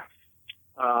had,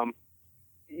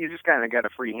 he just kind of got a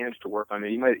free hand to work on it.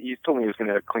 He told me he was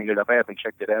going to clean it up. I haven't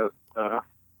checked it out.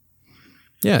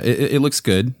 Yeah, it looks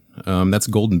good. That's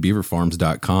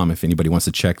goldenbeaverfarms.com if anybody wants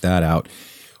to check that out.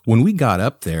 When we got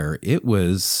up there, it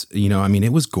was,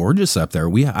 it was gorgeous up there.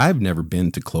 I've never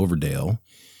been to Cloverdale,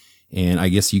 and I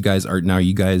guess you guys are now.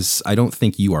 I don't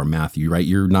think you are, Matthew, right?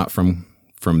 You're not from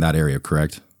that area,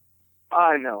 correct?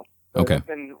 No. Okay. I've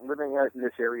been living out in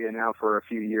this area now for a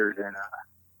few years, and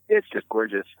it's just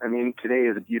gorgeous. I mean, today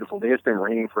is a beautiful day. It's been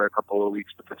raining for a couple of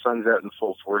weeks, but the sun's out in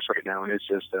full force right now, and it's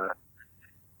just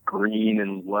green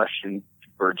and lush, and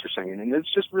birds are singing, and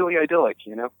it's just really idyllic,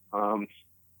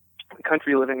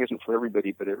 Country living isn't for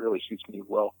everybody, but it really suits me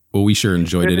well. Well, we sure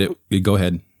enjoyed it. Go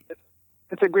ahead.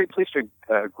 It's a great place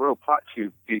to grow pot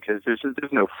too, because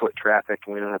there's no foot traffic,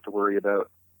 and we don't have to worry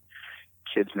about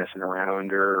kids messing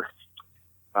around or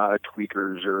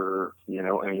tweakers or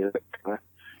any of that kind of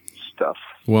stuff.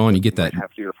 Well, and you get that.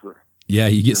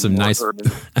 You get some nice,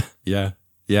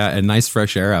 and nice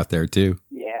fresh air out there too.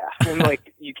 Yeah, and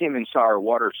you came and saw our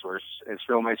water source. It's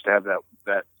real nice to have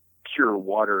that pure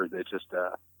water that just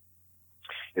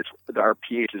our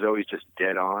pH is always just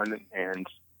dead on, and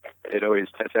it always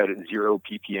tests out at 0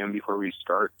 ppm before we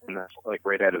start, and that's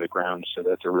right out of the ground. So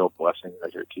that's a real blessing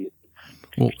as your teeth.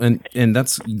 Well, and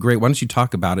that's great. Why don't you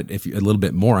talk about it a little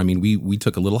bit more? I mean, we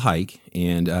took a little hike,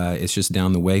 and it's just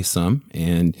down the way some,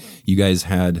 and you guys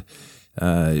had.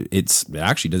 It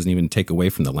actually doesn't even take away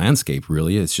from the landscape,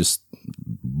 really. It's just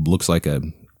looks like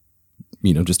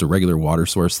just a regular water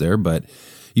source there, but.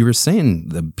 You were saying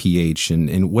the pH,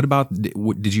 and what about?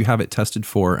 Did you have it tested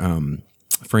for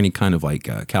any kind of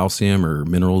calcium or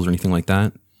minerals or anything like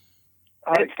that?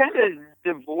 It's kind of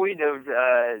devoid of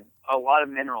a lot of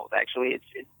minerals. Actually,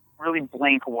 it's really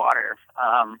blank water.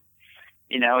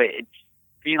 It's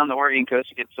being on the Oregon coast,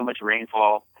 you get so much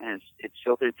rainfall, and it's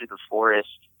filtered through the forest.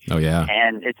 Oh yeah,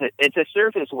 and it's a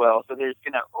surface well, so there's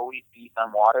going to always be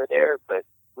some water there, but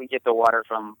we get the water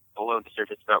from below the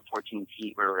surface, about 14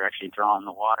 feet, where we're actually drawing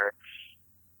the water.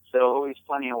 So always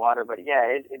plenty of water, but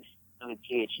it's really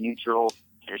pH neutral.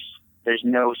 There's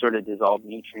no sort of dissolved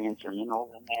nutrients or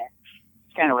minerals in there.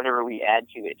 It's kind of whatever we add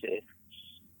to it to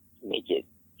make it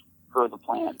grow the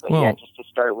plant. But just to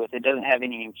start with, it doesn't have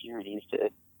any impurities to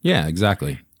it. Yeah,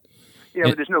 exactly. Yeah,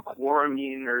 but there's no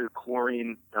chloramine or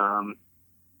chlorine.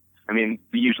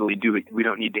 We usually do it. We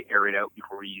don't need to air it out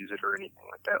before we use it or anything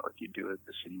like that, like you do at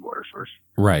the city water source.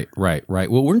 Right.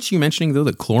 Well, weren't you mentioning though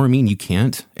that chloramine you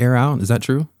can't air out? Is that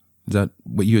true? Is that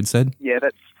what you had said? Yeah,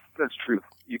 that's true.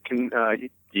 You can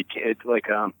you can't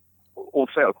old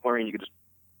style chlorine. You could just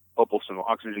bubble some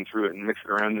oxygen through it and mix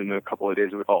it around in a couple of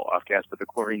days with all off gas. But the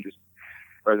chlorine just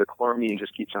or the chloramine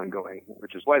just keeps on going,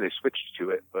 which is why they switched to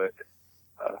it. But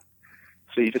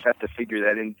so you just have to figure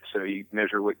that in. So you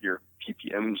measure what your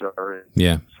ppms are, and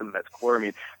Yeah. some of that's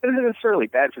chloramine. But it isn't necessarily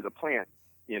bad for the plant,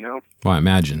 you know. Well, I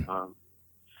imagine.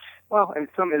 Well, and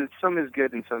some is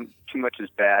good, and some too much is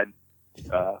bad.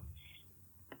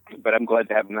 But I'm glad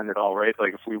to have none at all, right?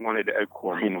 Like if we wanted to add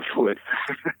chlorine, we would.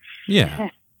 Yeah.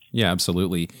 Yeah,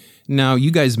 absolutely. Now,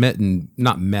 you guys but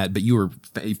you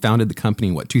founded the company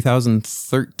in what,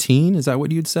 2013? Is that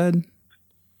what you'd said?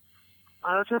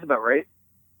 That sounds about right.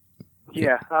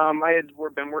 Yeah, I had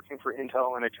been working for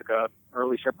Intel, and I took a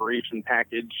early separation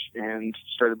package and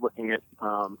started looking at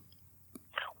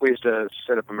ways to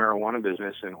set up a marijuana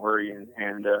business in Oregon.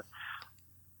 And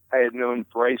I had known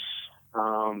Bryce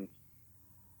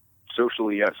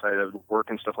socially outside of work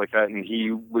and stuff like that, and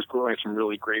he was growing some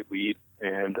really great weed,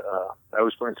 and I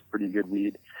was growing some pretty good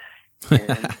weed.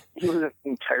 And he wasn't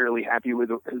entirely happy with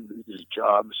his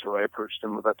job, so I approached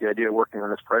him about the idea of working on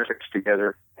this project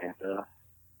together. And a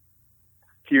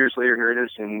few years later, here it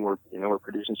is, and we're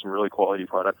producing some really quality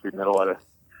products. We've met a lot of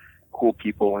cool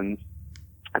people, and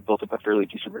I built up a fairly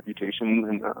decent reputation.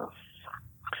 And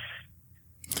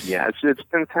yeah, it's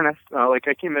been kind of like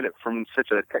I came at it from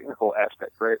such a technical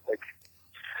aspect, right? Like,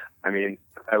 I mean,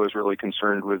 I was really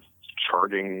concerned with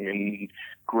charting and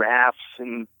graphs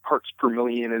and parts per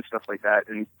million and stuff like that.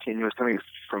 And Tanya was coming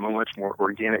from a much more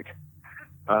organic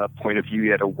point of view. He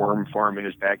had a worm farm in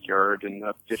his backyard and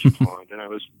a fish pond, and I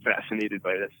was fascinated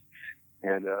by this.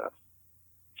 And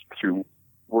through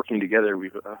working together,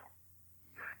 we've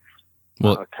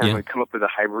like come up with a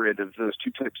hybrid of those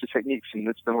two types of techniques, and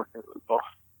it's been working really well.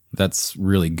 That's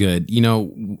really good. You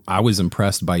know, I was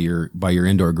impressed by your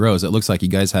indoor grows. It looks like you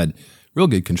guys had real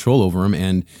good control over them.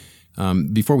 And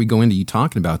before we go into you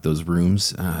talking about those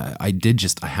rooms, I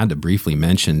had to briefly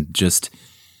mention just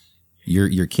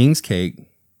your King's Cake,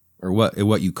 or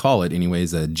what you call it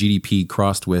anyways, a GDP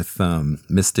crossed with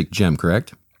Mystic Gem,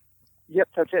 correct? Yep,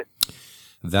 that's it.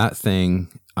 That thing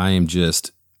I am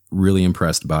just really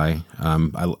impressed by.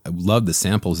 I love the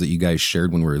samples that you guys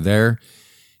shared when we were there.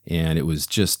 And it was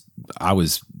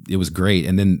great.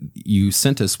 And then you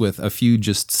sent us with a few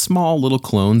just small little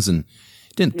clones, and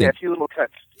didn't think. Yeah, a few little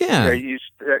cuts. Yeah. You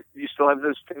still have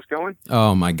those things going?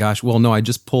 Oh my gosh. Well, no, I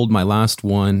just pulled my last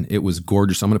one. It was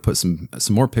gorgeous. I'm going to put some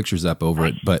more pictures up over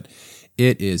it, but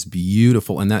it is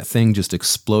beautiful. And that thing just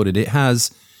exploded. It has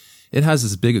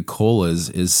as big a cola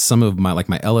as some of my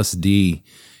LSD,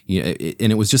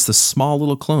 and it was just a small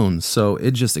little clone. So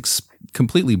it just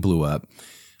completely blew up.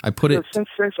 I put it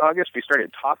since August. We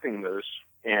started topping those,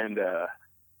 and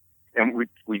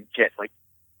we get like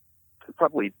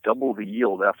probably double the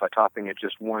yield after topping it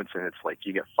just once, and it's like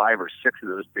you get 5 or 6 of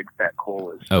those big fat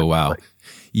colas. Oh wow! Like,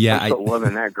 Yeah, I'm so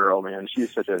loving that girl, man.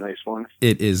 She's such a nice one.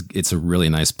 It is. It's a really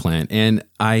nice plant, and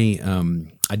I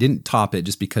didn't top it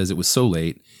just because it was so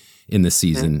late in the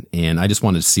season, and I just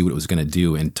wanted to see what it was going to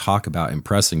do and talk about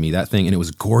impressing me. That thing, and it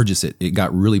was gorgeous. It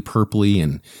got really purpley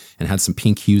and had some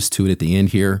pink hues to it at the end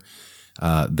here.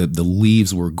 The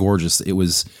leaves were gorgeous.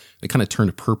 It kind of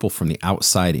turned purple from the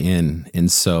outside in,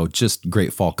 and so just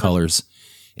great fall colors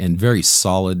and very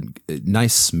solid,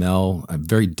 nice smell,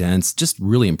 very dense. Just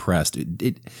really impressed. It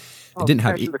didn't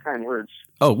have the kind words.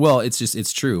 Oh well,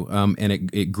 it's true. And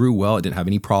it grew well. It didn't have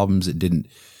any problems. It didn't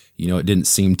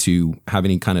seem to have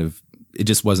any kind of, it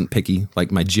just wasn't picky.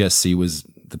 Like my GSC was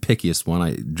the pickiest one.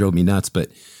 It drove me nuts, but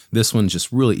this one's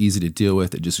just really easy to deal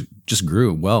with. It just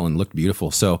grew well and looked beautiful.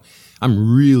 So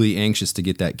I'm really anxious to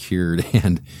get that cured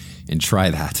and try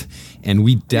that. And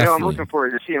we definitely, I'm looking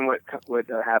forward to seeing what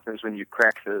happens when you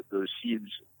crack those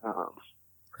seeds.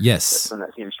 Yes. From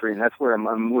that same strain. That's where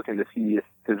I'm looking to see,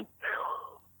 because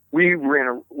we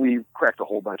cracked a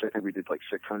whole bunch. I think we did like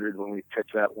 600 when we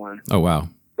picked that one. Oh, wow.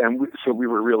 And so we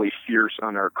were really fierce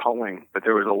on our culling, but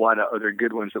there was a lot of other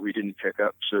good ones that we didn't pick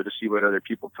up. So to see what other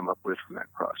people come up with from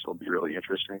that cross will be really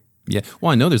interesting. Yeah.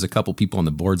 Well, I know there's a couple people on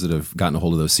the boards that have gotten a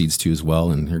hold of those seeds too as well,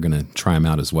 and they're going to try them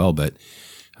out as well. But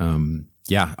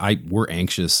we're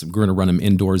anxious. We're going to run them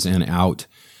indoors and out.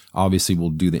 Obviously,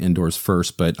 we'll do the indoors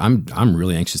first, but I'm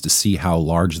really anxious to see how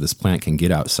large this plant can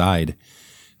get outside.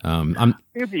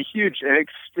 It'd be huge,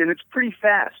 and it's pretty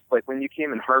fast. Like when you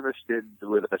came and harvested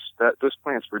with us, those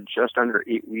plants were just under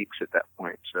 8 weeks at that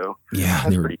point. So yeah,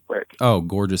 that's pretty quick. Oh,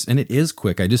 gorgeous. And it is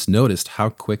quick. I just noticed how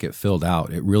quick it filled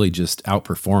out. It really just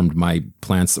outperformed my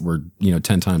plants that were, 10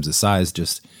 times the size.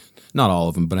 Just not all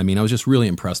of them, but I mean, I was just really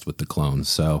impressed with the clones.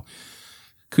 So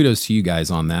kudos to you guys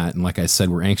on that. And like I said,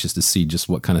 we're anxious to see just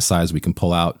what kind of size we can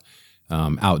pull out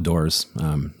outdoors.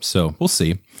 So we'll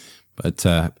see. But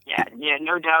yeah,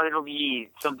 no doubt it'll be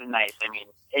something nice. I mean,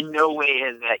 in no way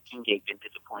has that king cake been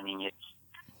disappointing. It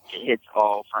hits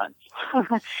all fronts.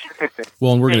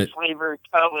 Well, and we're going to flavor,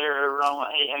 color, aroma.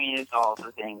 I mean, it's all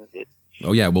the things.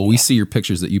 Oh yeah, well we see your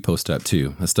pictures that you post up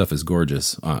too. That stuff is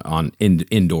gorgeous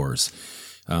indoors.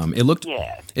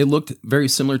 It looked very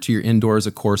similar to your indoors,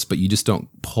 of course, but you just don't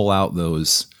pull out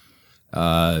those.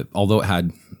 Although it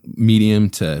had medium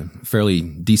to fairly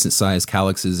decent sized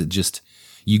calyxes,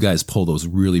 you guys pull those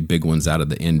really big ones out of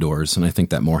the indoors, and I think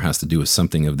that more has to do with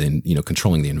something of the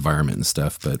controlling the environment and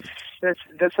stuff. But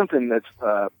that's something that's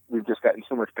we've just gotten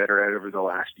so much better at over the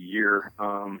last year.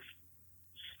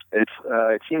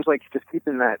 It seems like just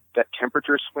keeping that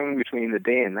temperature swing between the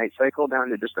day and night cycle down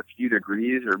to just a few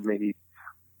degrees, or maybe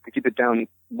to keep it down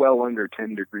well under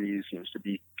 10 degrees, seems to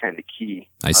be kind of key.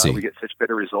 I see. We get such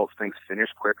better results. Things finish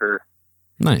quicker.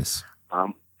 Nice.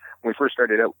 When we first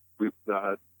started out,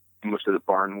 most of the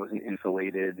barn wasn't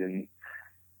insulated, and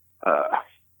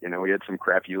we had some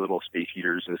crappy little space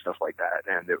heaters and stuff like that,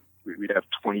 and we'd have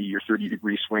 20 or 30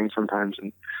 degree swings sometimes,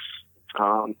 and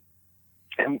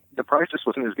the price just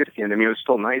wasn't as good at the end. I mean, it was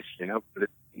still nice,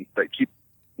 but keep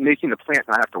making the plant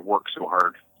not have to work so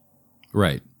hard.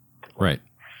 Right.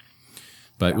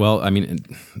 But, well, I mean,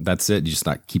 that's it. You just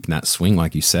not keeping that swing,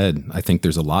 like you said. I think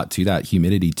there's a lot to that.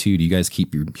 Humidity, too. Do you guys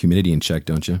keep your humidity in check,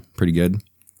 don't you? Pretty good?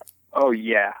 Oh,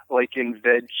 yeah. Like in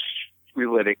veg, we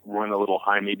let it run a little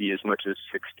high, maybe as much as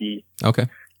 60. Okay.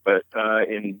 But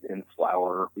in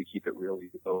flower, we keep it really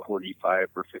below 45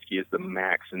 or 50 is the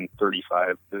max, and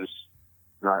 35 is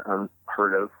not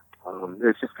unheard of.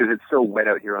 It's just because it's so wet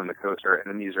out here on the coast. Our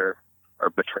enemies are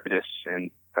botrytis and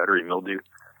powdery mildew.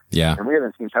 Yeah. And we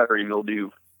haven't seen powdery mildew,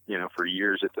 for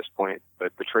years at this point,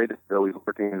 but botrytis is always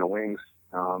working in the wings.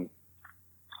 All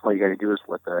you got to do is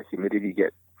let the humidity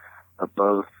get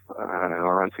above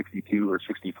around 62 or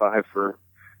 65 for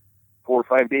 4 or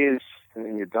 5 days, and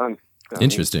then you're done.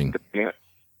 Interesting. Yeah.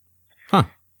 Huh.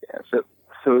 Yeah.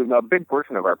 So a big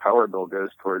portion of our power bill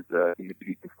goes towards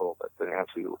humidity control. That's an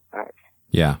absolute fact.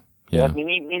 Yeah.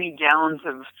 Many gallons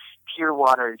of pure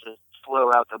water just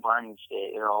flow out the barn each day.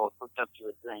 They're all hooked up to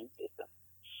a drain system.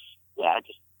 Yeah,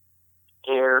 just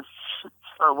air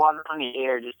or water from the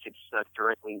air just gets sucked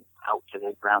directly out to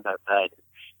the ground outside.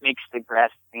 Makes the grass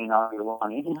green all year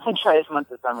long. Even the driest month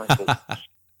of summer.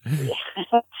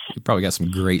 You probably got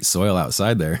some great soil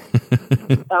outside there.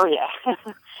 Oh yeah.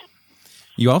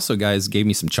 You also guys gave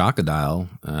me some Chocodile,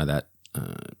 that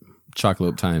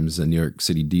Chocolate times New York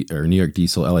City or New York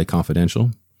Diesel LA Confidential.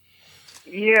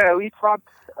 Yeah, we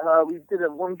did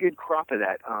one good crop of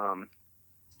that.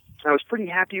 I was pretty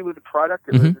happy with the product.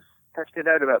 It was tested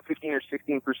out about 15 or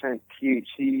 16%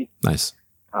 THC. Nice.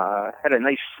 Had a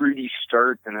nice fruity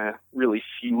start and a really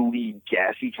fuely,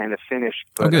 gassy kind of finish.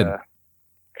 But good.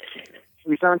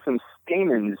 We found some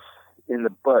stamens in the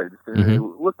buds. It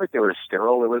looked like they were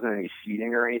sterile. There wasn't any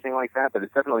seeding or anything like that, but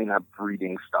it's definitely not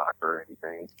breeding stock or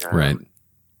anything. Right.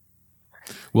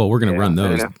 Well, we're going to run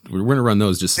those. We're going to run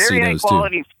those just to see those too. Very high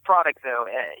quality product, though.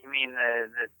 I mean,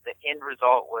 the end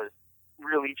result was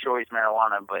really choice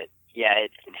marijuana, but yeah,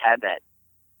 it had that,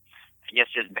 I guess,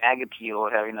 just bag appeal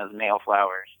of having those male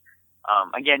flowers.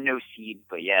 Again, no seed,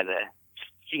 but yeah,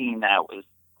 seeing that was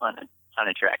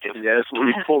unattractive. Yeah, that's what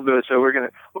we pulled those. So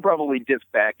we'll probably dip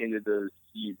back into those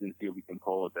seeds and see if we can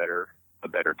pull a better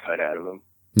cut out of them.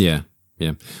 Yeah.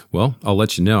 Well, I'll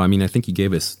let you know. I mean, I think you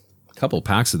gave us a couple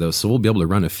packs of those, so we'll be able to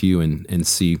run a few and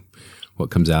see what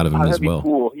comes out of them as well.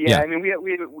 Cool. Yeah, I mean,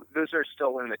 we those are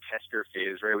still in the tester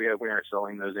phase, right? We aren't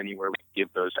selling those anywhere. We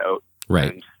give those out,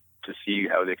 right, and to see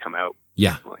how they come out.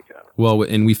 Yeah. Well,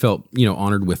 and we felt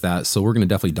honored with that, so we're going to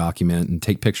definitely document and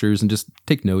take pictures and just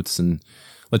take notes and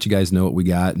let you guys know what we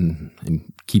got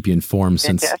and keep you informed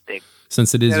since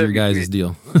it is your guys'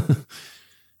 deal.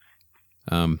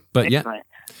 But excellent. Yeah.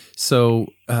 So,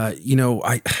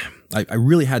 I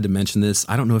really had to mention this.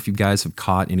 I don't know if you guys have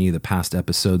caught any of the past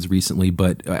episodes recently,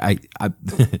 but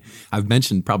I've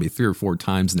mentioned probably 3 or 4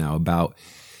 times now about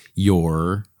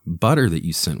your butter that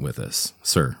you sent with us,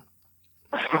 sir.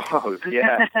 Oh,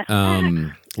 yeah.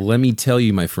 Let me tell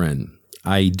you, my friend,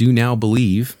 I do now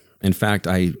believe, in fact,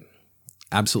 I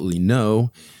absolutely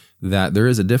know that there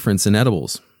is a difference in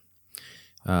edibles.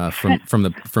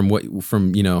 From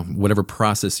whatever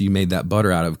process you made that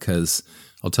butter out of, because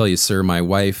I'll tell you, sir, my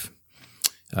wife,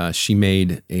 she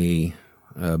made a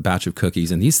batch of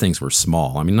cookies, and these things were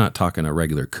small. I mean, not talking a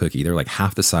regular cookie. They're like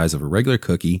half the size of a regular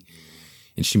cookie,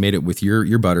 and she made it with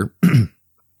your butter.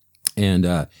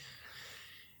 And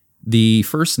the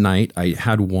first night I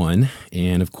had one,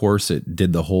 and of course it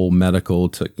did the whole medical,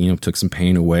 took some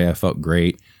pain away. I felt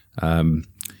great.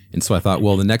 And so I thought,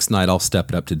 well, the next night I'll step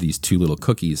it up to these 2 little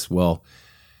cookies. Well,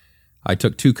 I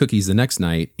took 2 cookies the next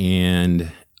night,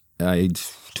 and I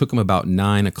took them about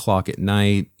 9 o'clock at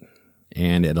night,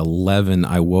 and at 11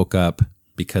 I woke up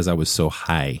because I was so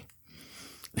high.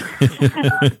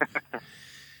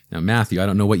 Now, Matthew, I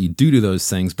don't know what you do to those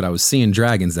things, but I was seeing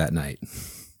dragons that night.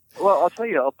 Well, I'll tell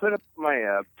you, I'll put up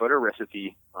my butter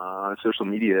recipe on social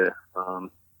media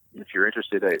if you're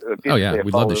interested.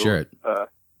 We'd love to share it.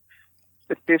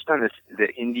 It's based on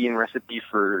the Indian recipe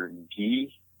for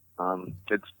ghee.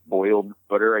 It's boiled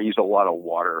butter. I use a lot of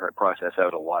water. I process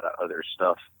out a lot of other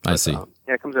stuff. I see.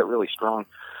 It comes out really strong.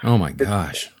 Oh my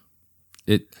gosh!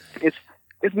 It's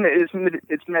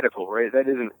medical, right?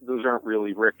 Those aren't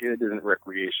really it isn't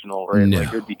recreational, right? No. Like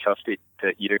it would be tough to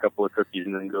eat a couple of cookies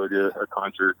and then go to a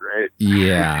concert, right?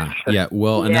 Yeah.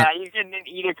 Well, and you can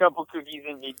eat a couple cookies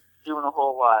and be doing a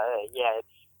whole lot.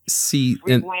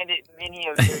 We've landed many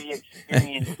of very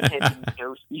experienced heavy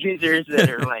dose users that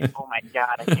are like, "Oh my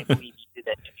god, I can't believe you did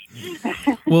that to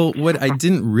me." Well, what I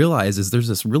didn't realize is there's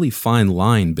this really fine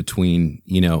line between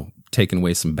taking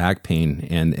away some back pain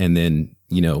and then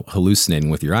hallucinating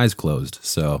with your eyes closed.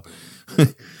 So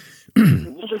there's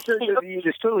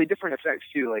totally different effects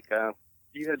too. Like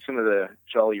you had some of the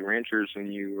Jolly Ranchers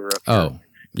when you were up there. Oh,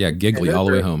 yeah, giggly all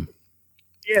the way home.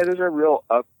 Yeah, those are real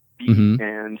upbeat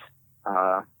and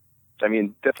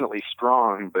definitely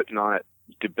strong, but not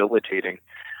debilitating.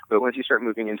 But once you start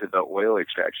moving into the oil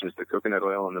extractions, the coconut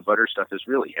oil and the butter stuff is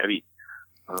really heavy.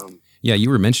 Yeah, you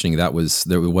were mentioning there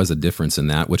was a difference in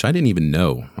that, which I didn't even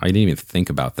know. I didn't even think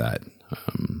about that.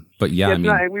 But yeah,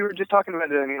 we were just talking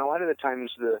about it. A lot of the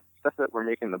times the stuff that we're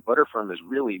making the butter from is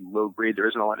really low grade. There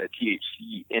isn't a lot of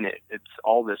THC in it. It's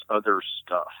all this other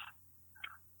stuff.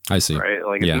 I see. Right?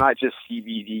 Like it's not just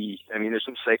CBD. There's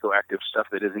some psychoactive stuff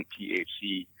that isn't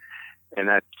THC, and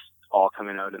that's all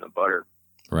coming out in the butter.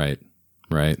 Right.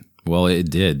 Well, it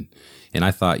did. And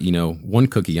I thought, 1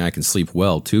 cookie, I can sleep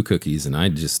well. 2 cookies, and I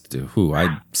just,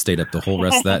 I stayed up the whole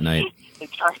rest of that night.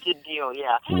 It's hard to deal,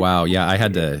 yeah. Wow, yeah, I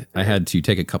had to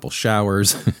take a couple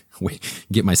showers,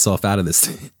 get myself out of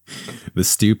the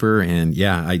stupor, and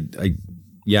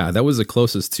that was the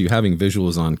closest to having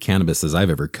visuals on cannabis as I've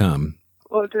ever come.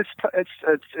 Well, it's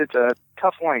a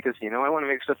tough line because I want to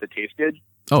make stuff that tastes good.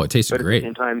 Oh, it tasted but great. At the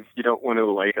same time, you don't want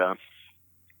to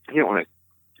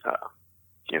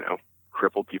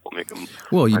cripple people, make them.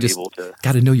 Well, you just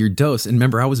got to know your dose. And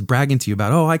remember, I was bragging to you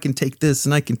about, I can take this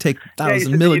and I can take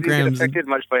 1,000 milligrams. You didn't get affected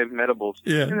much by medibles.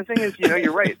 Yeah. And the thing is,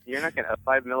 you're right. You're not going to a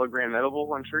 5 milligram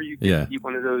edible. I'm sure you can eat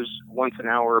one of those once an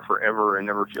hour forever and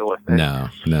never feel a thing.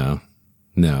 No.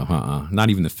 Not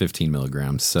even the 15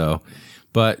 milligrams. So,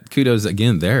 but kudos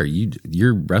again there.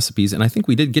 Your recipes, and I think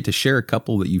we did get to share a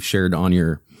couple that you've shared on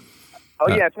your.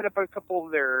 I put up a couple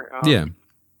there.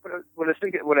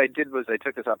 What I did was I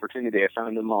took this opportunity. I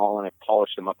found them all and I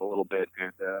polished them up a little bit,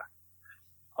 and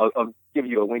I'll give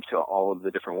you a link to all of the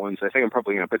different ones. I think I'm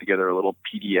probably going to put together a little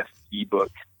PDF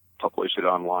ebook, publish it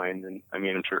online, and I'm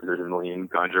sure there's a million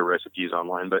ganja recipes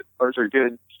online, but ours are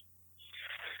good.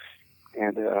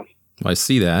 And I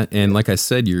see that, and like I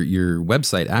said, your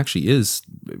website actually is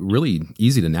really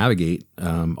easy to navigate.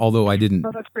 Although I didn't.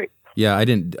 Oh, that's great. Yeah, I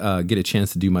didn't get a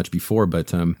chance to do much before,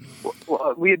 but I've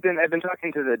been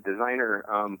talking to the designer,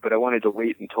 but I wanted to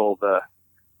wait until the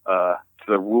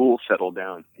rules settled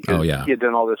down. Because he had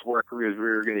done all this work. We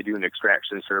were going to do an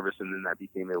extraction service, and then that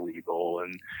became illegal.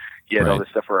 And he had all this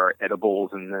stuff for our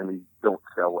edibles, and then we don't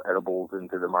sell edibles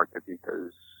into the market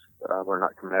because we're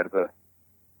not coming out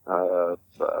of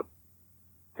a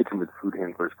kitchen with food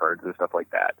handlers cards and stuff like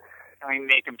that. We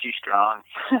make them too strong.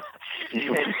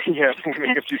 Yeah, we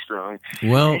make them too strong.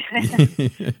 Well,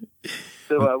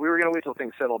 so we were going to wait till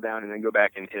things settle down and then go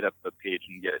back and hit up the page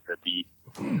and get it to be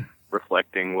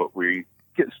reflecting what we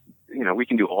get. We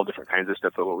can do all different kinds of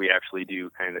stuff, but what we actually do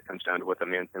kind of comes down to what the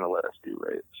man's going to let us do,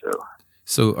 right?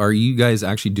 So are you guys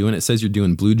actually doing? It says you're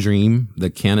doing Blue Dream, the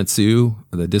Kanatsu,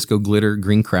 the Disco Glitter,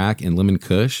 Green Crack, and Lemon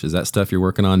Kush. Is that stuff you're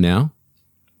working on now?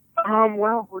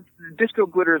 Well, Disco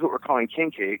Glitter is what we're calling King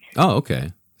Cake. Oh,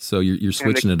 okay. So you're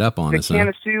switching it up on us, The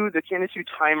Kanatsu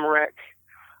Time Wreck,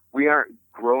 we aren't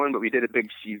growing, but we did a big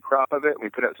seed crop of it. We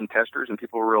put out some testers, and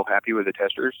people were real happy with the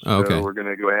testers. Oh, okay. So we're going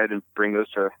to go ahead and bring those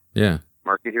to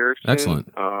market here soon.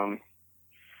 Excellent.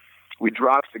 We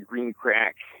dropped the Green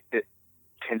Crack. It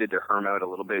tended to herm out a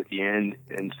little bit at the end,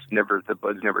 and the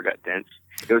buds never got dense.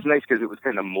 It was nice because it was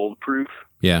kind of mold proof.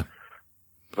 Yeah.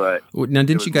 But now,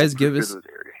 didn't you guys give us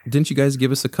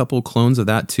a couple clones of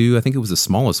that too? I think it was the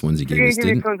smallest ones you gave us.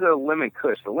 Didn't clones of Lemon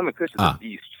Kush. The Lemon Kush is a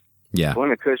beast. Yeah. The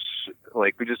Lemon Kush,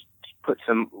 we just put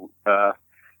some the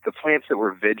plants that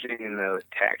were vegging in the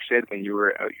tack shed when you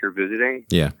were out here visiting.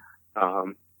 Yeah.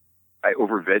 I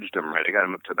over-vegged them, right? I got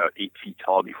them up to about 8 feet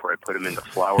tall before I put them into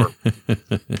flower.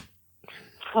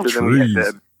 So then we had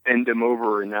to bend them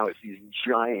over, and now it's these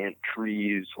giant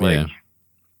trees.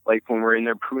 Like when we're in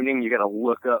there pruning, you got to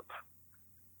look up.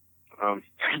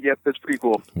 Yep, that's pretty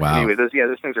cool. Wow. Anyway, those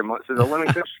things are so the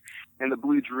lemon kush and the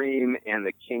Blue Dream and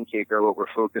the king cake are what we're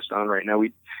focused on right now.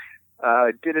 We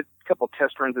did a couple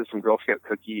test runs of some Girl Scout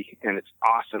cookie, and it's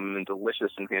awesome and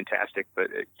delicious and fantastic, but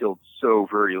it killed so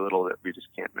very little that we just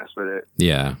can't mess with it.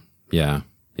 Yeah.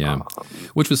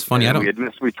 Which was funny.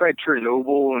 We tried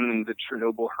Chernobyl, and the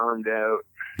Chernobyl harmed out.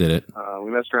 Did it? We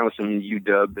messed around with some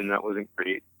UW, and that wasn't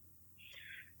great.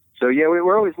 So yeah,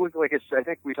 we're always looking, like I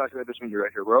think we talked about this when you were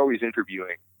out here. We're always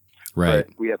interviewing. Right.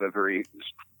 But we have a very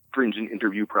stringent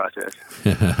interview process.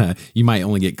 You might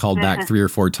only get called back 3 or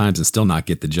 4 times and still not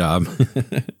get the job.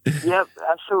 Yep,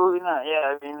 absolutely not.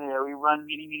 Yeah, I mean, we run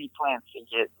many plants to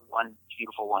get one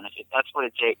beautiful one. That's what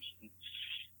it takes.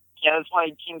 Yeah, that's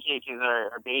why king cake is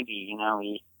our baby. You know,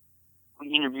 we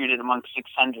interviewed it among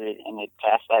 600, and it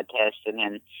passed that test, and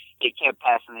then it kept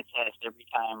passing the test every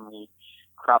time we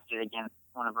cropped it against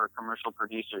one of our commercial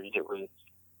producers. It was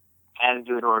as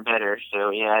good or better. So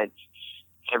yeah,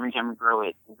 every time we grow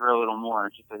it a little more.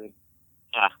 Because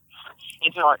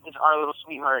it's our little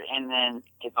sweetheart, and then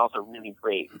it's also really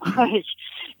great.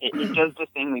 it does the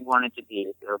thing we want it to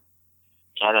do. So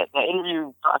yeah, that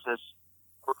interview process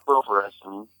worked well for us. I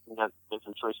mean, we got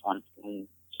different choice ones, and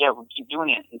yeah, we'll keep doing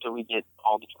it until we get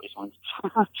all the choice ones.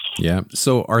 Yeah.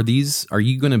 So are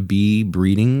you going to be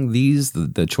breeding these,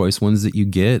 the choice ones that you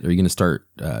get? Are you going to start,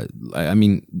 I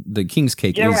mean, the King's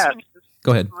Cake is... Yeah,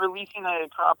 go ahead. Releasing a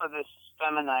crop of this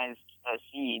feminized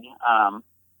seed.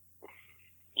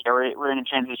 We're in a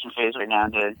transition phase right now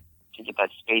to get that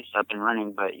space up and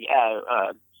running. But yeah,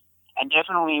 and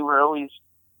definitely we're always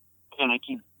going to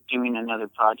keep doing another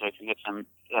project. We get some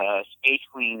space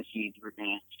queen seeds we're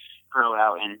going to grow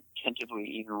out and tentatively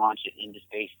even launch it into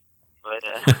space.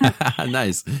 But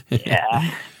nice.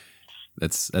 Yeah.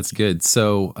 That's good.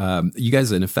 So you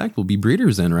guys in effect will be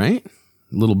breeders then, right? A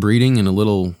little breeding and a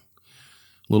little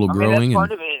growing. That's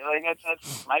part of it. Like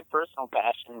that's my personal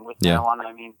passion with marijuana.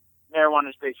 I mean, marijuana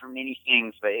is great for many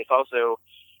things, but it's also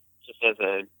just as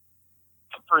a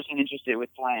person interested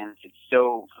with plants, it's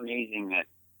so amazing that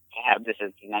to have this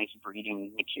as a nice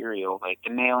breeding material. Like the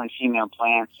male and female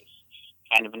plants is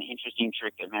kind of an interesting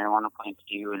trick that marijuana plants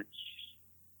do, and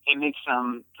it makes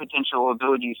some potential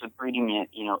abilities of breeding it,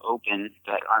 open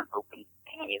that aren't open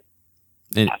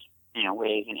in other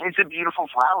ways. And it's a beautiful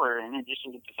flower in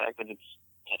addition to the fact that it's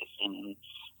medicine and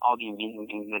all the amazing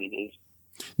things that it is.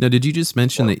 Now, did you just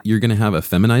mention that you're going to have a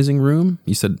feminizing room?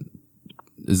 You said,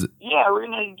 is it? Yeah, we're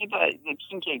going to get the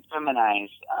king cake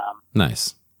feminized.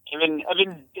 Nice. I've been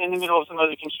in the middle of some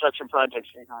other construction projects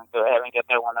recently, so I haven't got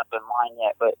that one up in line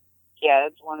yet. But yeah,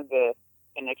 it's one of the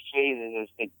next phases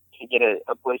is to get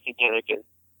a place together, because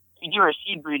we do our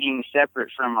seed breeding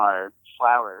separate from our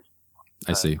flower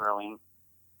growing.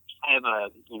 I have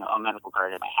a medical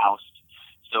card at my house,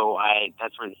 so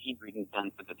that's where the seed breeding is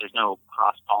done, so that there's no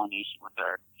cross pollination with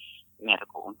our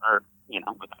medical with our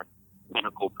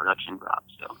medical production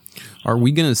crops. So, are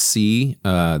we going to see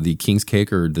the King's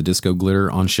Cake or the Disco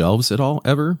Glitter on shelves at all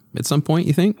ever at some point?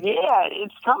 You think? Yeah,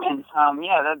 it's coming.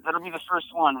 That'll be the first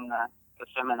one in the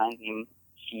feminizing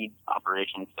seed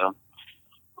operation. So,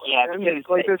 yeah, I mean, it's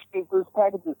like those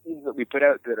packets of seeds that we put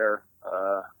out that are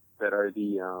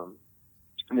the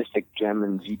Mystic Gem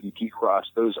and GBP cross.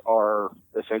 Those are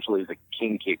essentially the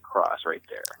King Cake cross right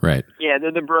there. Right. Yeah,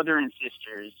 they're the brother and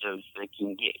sisters of the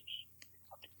King Cake.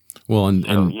 Well, and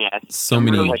so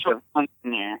many. Really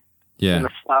in there. Yeah. And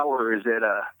the flower is at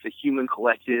the Human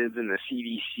Collective and the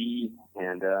CDC,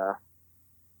 and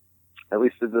at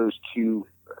least of those two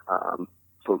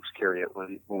folks carry it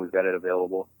when we've got it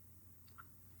available.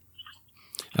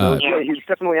 He's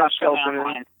definitely on shelf.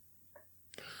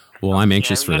 Well, I'm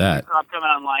anxious for that. Crop coming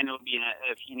online. It'll be in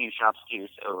a few new shops too,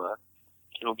 so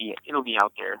it'll be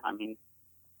out there. I mean,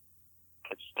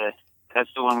 that's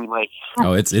the one we like.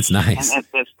 Oh, it's nice. And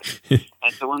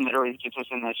that's the one that always gets us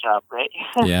in the shop, right?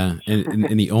 Yeah,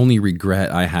 and the only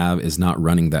regret I have is not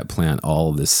running that plant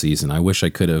all this season. I wish I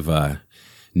could have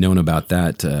known about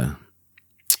that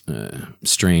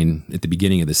strain at the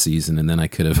beginning of the season, and then I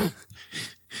could have.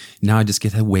 Now I just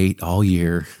get to wait all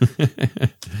year.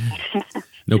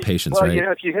 No patience, well, right?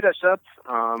 If you hit us up,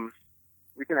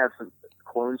 we can have some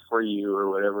clones for you or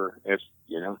whatever. If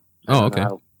Oh, okay.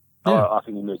 How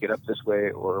often you make it up this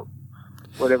way or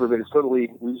whatever, but it's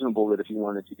totally reasonable that if you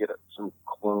wanted to get some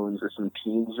clones or some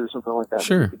teams or something like that,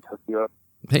 sure. we could hook you up.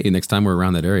 Hey, next time we're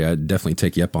around that area, I'd definitely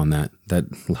take you up on that. That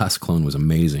last clone was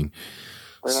amazing.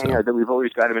 Yeah, that we've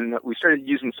always got them. And we started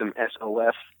using some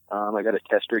SOF. I got a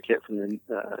tester kit from the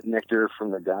Nectar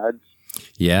from the Gods.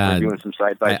 Yeah. We're doing some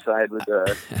side by side with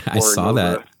I saw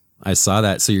that. I saw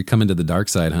that. So you're coming to the dark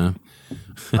side, huh?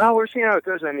 Well, we're seeing how it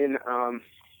goes. I mean,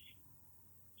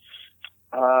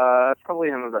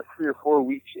 probably I'm about 3 or 4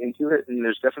 weeks into it, and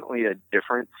there's definitely a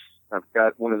difference. I've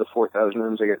got one of the 4,000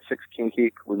 rooms. I got 6 King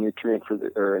Cake with Nutrient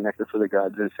or Nectar for the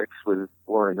Gods, and 6 with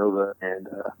Flora Nova. And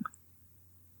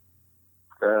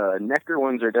Nectar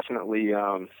ones are definitely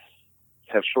have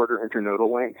shorter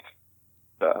internodal length.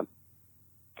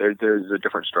 There's a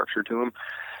different structure to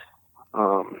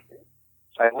them.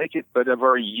 I like it, but I've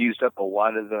already used up a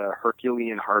lot of the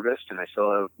Herculean harvest, and I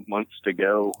still have months to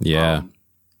go. Yeah.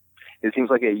 It seems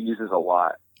like it uses a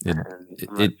lot.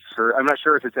 I'm not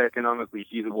sure if it's economically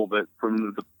feasible, but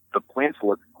from the plants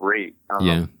look great.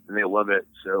 And they love it.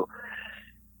 So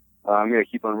I'm going to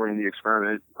keep on running the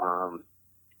experiment. And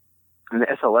the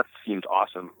SLF seemed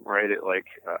awesome, right? It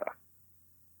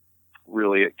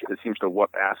really seems to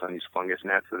whoop ass on these fungus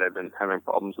gnats that I've been having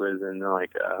problems with. And I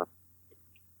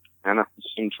don't know, it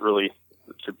seems really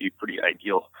to be pretty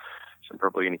ideal. So I'm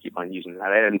probably going to keep on using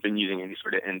that. I hadn't been using any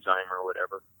sort of enzyme or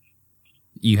whatever.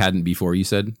 You hadn't before, you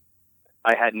said?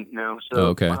 I hadn't, no. So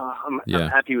okay. I'm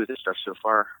happy with this stuff so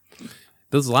far.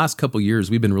 Those last couple of years,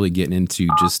 we've been really getting into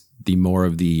just the more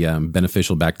of the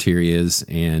beneficial bacterias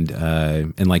and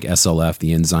like SLF,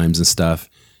 the enzymes and stuff.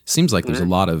 Seems like there's a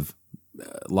lot of,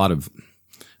 I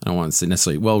don't want to say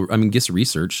necessarily, well, I mean, guess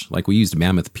research. Like we used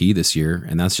Mammoth P this year,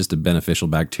 and that's just a beneficial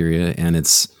bacteria, and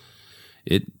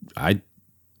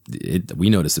we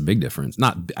noticed a big difference.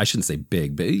 I shouldn't say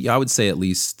big, but I would say at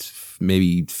least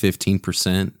maybe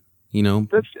 15%, bigger.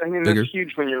 That's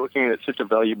huge when you're looking at such a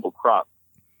valuable crop.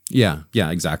 Yeah,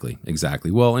 exactly.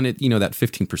 Well, and it, that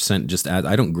 15% just adds,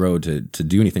 I don't grow to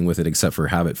do anything with it except for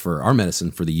have it for our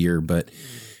medicine for the year. But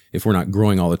if we're not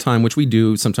growing all the time, which we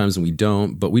do sometimes and we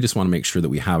don't, but we just want to make sure that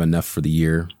we have enough for the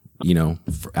year,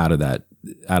 out of the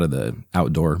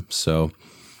outdoor. So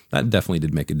that definitely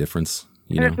did make a difference.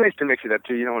 It's nice to mix it up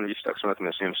too. You don't want to be stuck smoking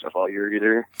the same stuff all year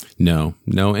either. No.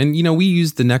 And we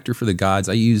used the Nectar for the Gods.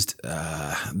 I used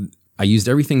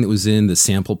everything that was in the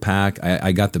sample pack.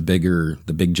 I got the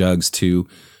big jugs too.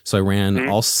 So I ran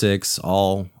all 6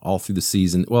 all through the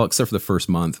season. Well, except for the first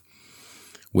month,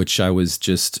 which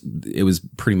it was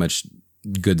pretty much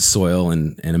good soil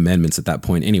and amendments at that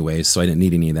point anyway. So I didn't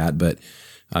need any of that, but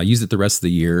I used it the rest of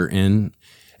the year and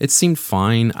it seemed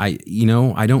fine. I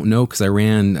don't know, because I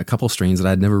ran a couple strains that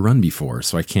I'd never run before,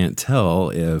 so I can't tell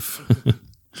if,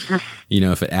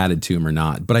 if it added to them or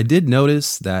not. But I did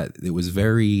notice that it was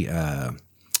very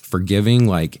forgiving.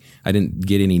 Like I didn't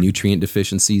get any nutrient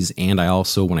deficiencies, and I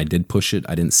also, when I did push it,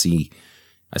 I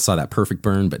saw that perfect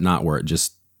burn, but not where it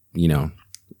just,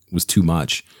 was too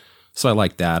much. So I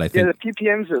like that. I think the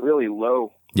ppms are really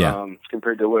low.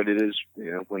 Compared to what it is,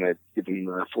 when I give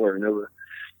them Flora Nova.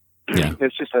 Yeah,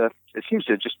 it's just it seems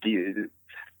to just be to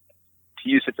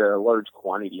use such a large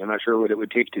quantity. I'm not sure what it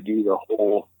would take to do the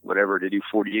whole to do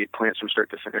 48 plants from start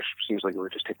to finish. Seems like it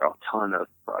would just take a ton of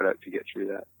product to get through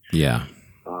that. Yeah.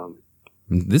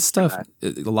 This stuff,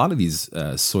 a lot of these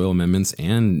soil amendments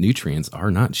and nutrients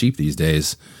are not cheap these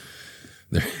days.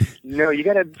 No, you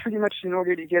got to pretty much, in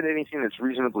order to get anything that's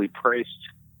reasonably priced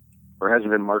or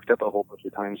hasn't been marked up a whole bunch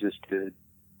of times, is to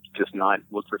just not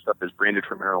look for stuff that's branded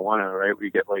for marijuana, right? We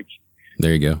get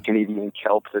there you go, Canadian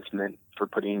kelp that's meant for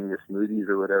putting in your smoothies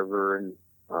or whatever, and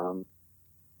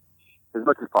as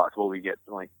much as possible we get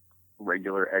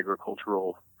regular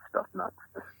agricultural stuff, not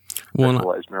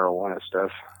specialized marijuana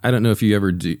stuff. I don't know if you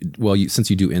ever do, well, since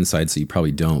you do inside, so you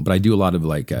probably don't, but I do a lot of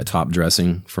top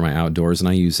dressing for my outdoors, and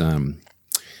I use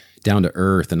Down to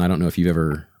Earth, and I don't know if you've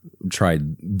ever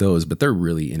tried those, but they're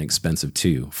really inexpensive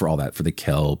too, for all that, for the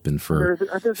kelp and for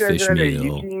fish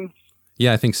meal.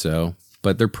 Yeah, I think so.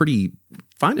 But they're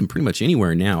find them pretty much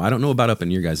anywhere now. I don't know about up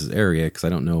in your guys' area, because I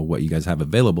don't know what you guys have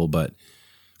available, but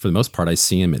for the most part, I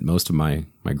see them at most of my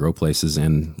grow places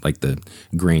and the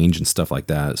Grange and stuff like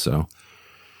that. So.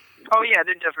 Oh yeah,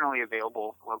 they're definitely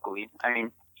available locally. I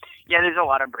mean, yeah, there's a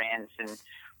lot of brands, and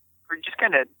we're just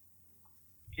kind of,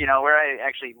 where I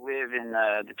actually live in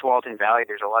the Tualatin Valley,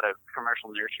 there's a lot of commercial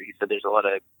nurseries, so there's a lot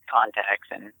of contacts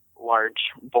and large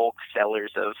bulk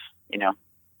sellers of,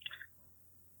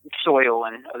 soil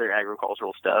and other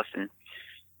agricultural stuff, and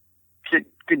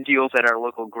good deals at our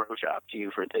local grow shop too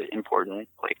for the important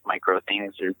micro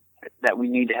things that we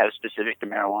need to have specific to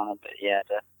marijuana. But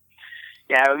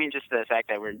I mean, just the fact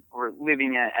that we're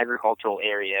living in an agricultural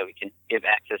area, we can give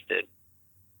access to,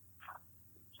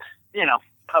 a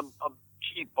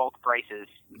cheap bulk prices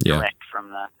direct from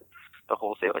the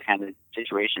wholesaler kind of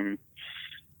situation.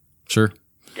 Sure.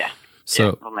 Yeah.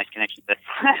 So, well, nice connection there.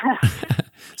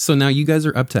 so now you guys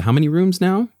are up to how many rooms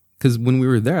now? Because when we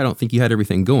were there, I don't think you had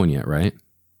everything going yet, right?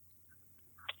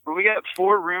 Well, we got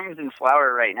 4 rooms in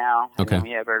flower right now. And Okay. then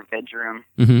we have our bedroom.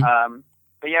 Mm-hmm.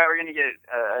 But yeah, we're going to get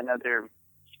another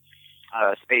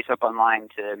space up online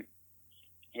to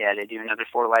do another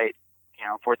 4-light,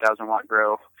 4,000 watt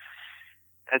grow.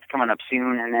 That's coming up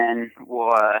soon. And then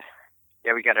we'll,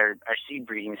 we got our seed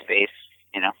breeding space,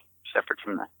 separate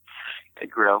from the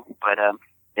grow. But,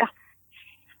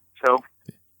 so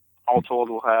all told,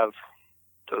 we'll have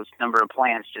those number of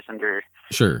plants just under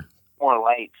Sure. 4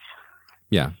 lights.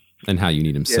 Yeah. And how you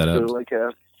need them set so up. like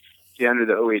under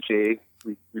the OHA,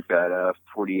 we've got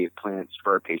 48 plants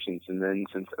for our patients, and then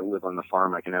since I live on the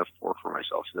farm, I can have 4 for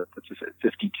myself, so that puts us at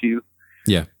 52.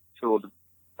 Yeah. So we'll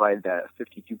divide that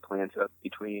 52 plants up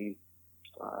between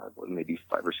maybe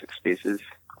 5 or 6 spaces.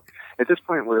 At this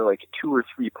point, we're like 2 or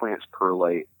 3 plants per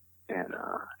light, and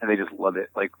they just love it.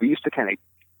 Like we used to kind of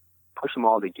push them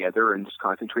all together and just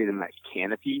concentrate on that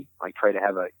canopy, like try to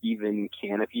have an even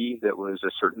canopy that was a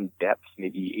certain depth,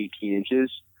 maybe 18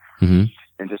 inches, Mm-hmm.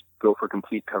 and just go for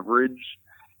complete coverage.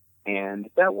 And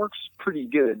that works pretty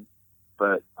good.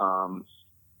 But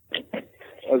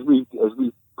as we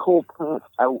pull plants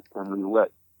out and we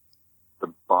let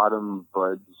the bottom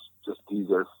buds just do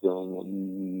their thing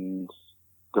and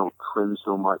don't trim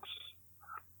so much,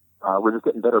 we're just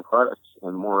getting better products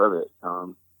and more of it.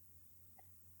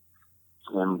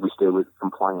 And we stay with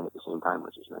compliant at the same time,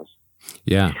 which is nice.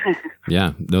 Yeah.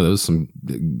 Yeah. No, those some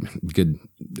good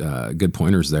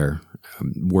pointers there.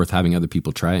 Worth having other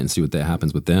people try it and see what that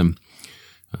happens with them.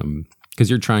 Cause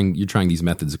you're trying these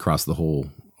methods across the whole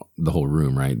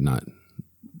room, right? Not.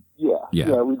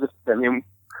 Yeah. We just, I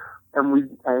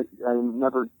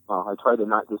never, I try to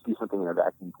not just do something in a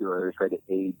vacuum too. I try to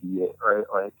A/B it, right?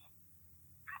 Like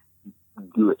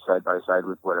do it side by side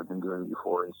with what I've been doing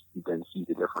before and then see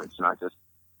the difference. Not just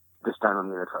this time I'm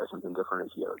going to try something different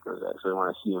and see how it goes. Actually, I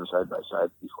want to see them side by side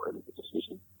before I make a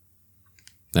decision.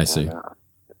 I see.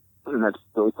 And that's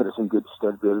really put us in good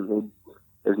stead.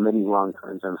 There's many wrong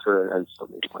turns. I'm sure I'd still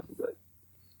make plenty, but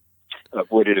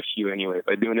avoided a few anyway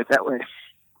by doing it that way.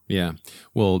 Yeah.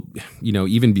 Well,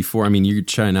 even before, you're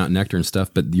trying out nectar and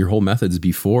stuff, but your whole methods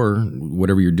before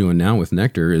whatever you're doing now with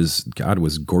nectar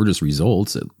was gorgeous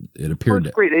results. It appeared.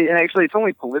 It's great. And actually, it's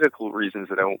only political reasons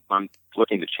that I'm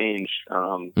looking to change.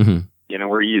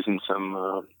 We're using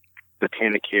some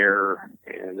Botanicare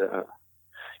and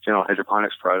General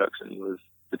Hydroponics products, and with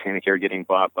Botanicare getting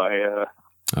bought by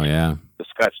the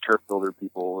Scotts Turf Builder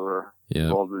people or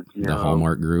all the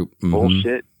Hallmark group. Mm-hmm.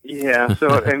 Bullshit. Yeah.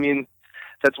 So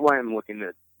that's why I'm looking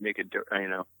to make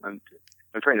I'm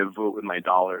trying to vote with my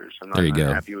dollars. I'm not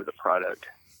happy with the product.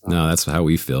 No, that's how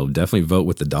we feel. Definitely vote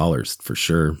with the dollars for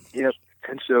sure. Yep.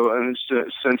 And so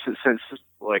since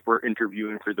like we're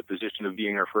interviewing for the position of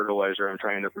being our fertilizer, I'm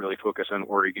trying to really focus on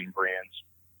Oregon brands.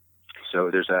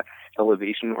 So there's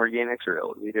Elevation Organics or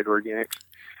Elevated Organics.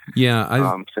 Yeah,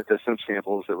 I've sent us some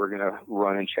samples that we're going to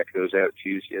run and check those out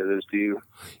too. See how those do.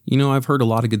 I've heard a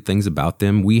lot of good things about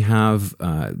them. We have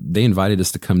they invited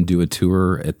us to come do a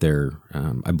tour at their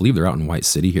I believe they're out in White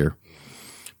City here.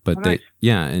 But nice.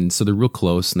 And so they're real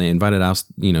close, and they invited us,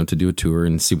 to do a tour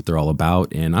and see what they're all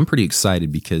about. And I'm pretty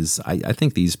excited because I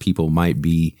think these people might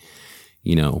be,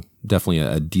 definitely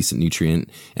a decent nutrient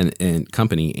and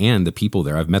company, and the people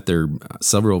there. I've met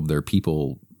several of their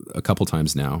people a couple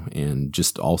times now, and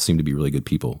just all seem to be really good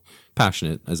people,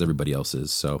 passionate as everybody else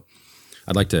is. So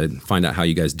I'd like to find out how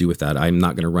you guys do with that. I'm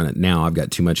not going to run it now. I've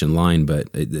got too much in line,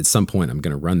 but at some point I'm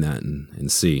going to run that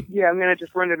and see. Yeah, I'm going to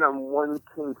just run it on one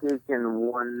King Cake and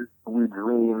one Blue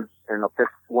Dream, and I'll pick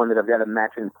one that I've got a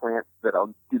matching plant that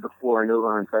I'll do the floor and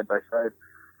over on side by side.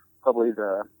 Probably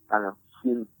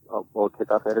we'll kick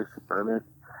off that experiment.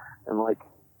 And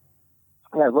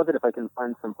I'd love it if I can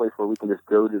find some place where we can just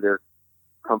go to their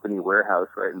company warehouse,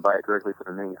 right, and buy it directly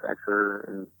from the manufacturer,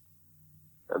 and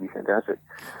that'd be fantastic.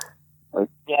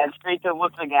 Yeah, it's great to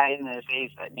look the guy in the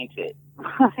face that makes it,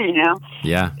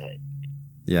 Yeah.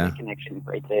 The connection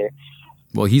right there.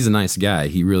 Well, he's a nice guy.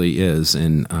 He really is.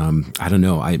 And I don't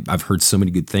know. I've heard so many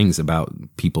good things about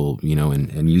people,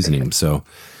 and using him. So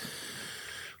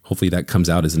hopefully that comes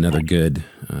out as another good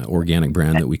organic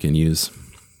brand that we can use.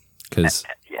 Because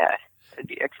that'd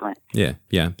be excellent. Yeah.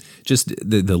 Just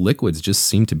the liquids just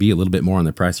seem to be a little bit more on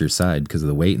the pricier side because of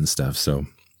the weight and stuff. So.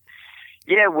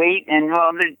 Yeah, weight and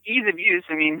the ease of use.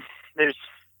 There's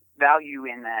value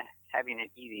in having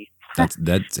it easy. That's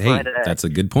that's a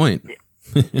good point.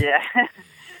 Yeah.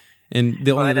 And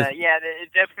the only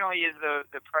it definitely is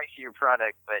the pricier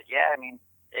product, but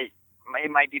it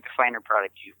might be the finer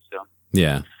product too. So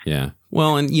Yeah, yeah.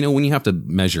 Well, and when you have to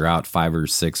measure out 5 or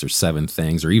 6 or 7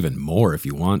 things, or even more if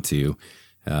you want to,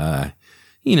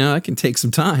 it can take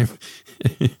some time.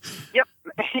 Yep.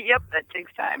 Yep, that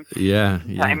takes time. Yeah.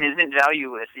 Time isn't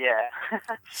valueless, yeah.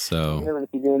 So. If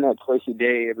you're doing that twice a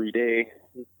day, every day,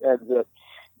 it adds up.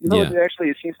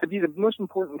 It seems to be the most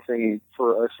important thing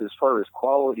for us as far as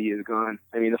quality is gone.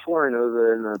 I mean, the Flora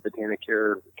Nova and the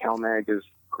Botanicare CalMag is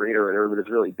great or whatever, but it's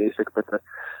really basic. But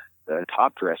the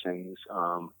top dressings,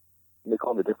 make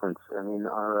all the difference. I mean,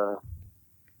 our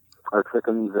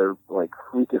trichomes are like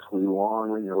freakishly long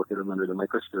when you look at them under the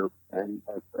microscope, and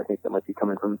I think that might be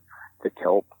coming from the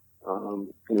kelp.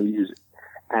 We use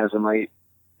azomite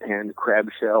and crab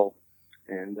shell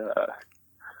and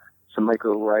some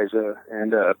mycorrhiza,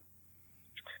 and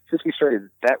since we started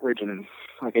that regimen,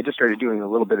 I just started doing a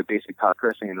little bit of basic top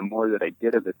dressing, and the more that I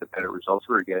did of it, the better results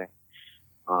we were getting.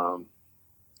 And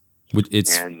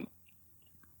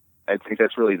I think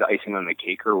that's really the icing on the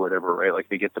cake or whatever, right? Like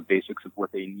they get the basics of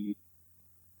what they need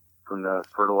from the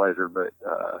fertilizer, but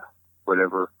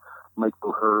whatever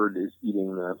microherd is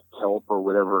eating the kelp or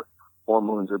whatever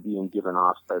hormones are being given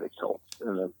off by the kelp,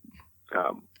 and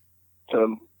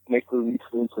the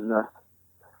micronutrients and the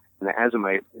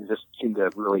azomite just seem to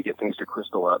really get things to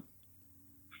crystal up.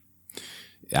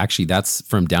 Actually, that's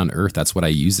from Down to Earth. That's what I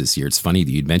used this year. It's funny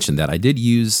that you'd mentioned that. I did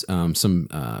use some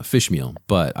fish meal,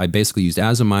 but I basically used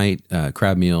azomite,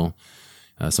 crab meal,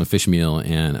 some fish meal,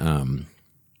 and and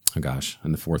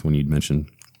the fourth one you'd mentioned.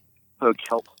 Oh,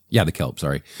 kelp. Yeah, the kelp,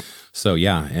 sorry. So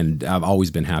yeah, and I've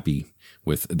always been happy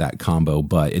with that combo,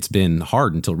 but it's been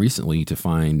hard until recently to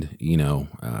find,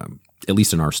 at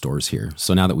least in our stores here.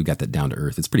 So now that we got that Down to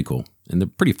Earth, it's pretty cool, and they're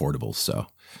pretty affordable, so.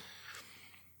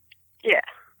 Yeah.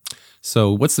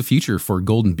 So what's the future for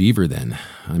Golden Beaver then?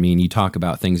 I mean, you talk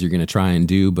about things you're going to try and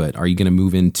do, but are you going to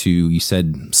move into, you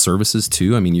said services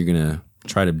too? I mean, you're going to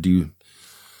try to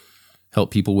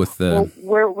help people with the...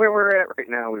 Well, where we're at right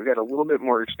now, we've got a little bit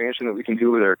more expansion that we can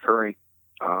do with our current,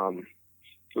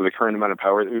 with the current amount of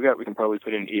power that we've got. We can probably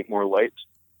put in 8 more lights.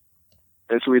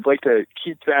 And so we'd like to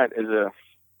keep that as a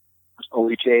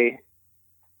OHA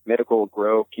medical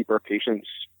grow, keep our patients,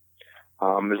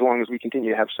 as long as we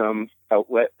continue to have some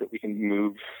outlet that we can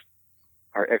move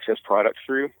our excess product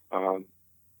through.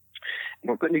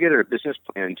 We're putting together a business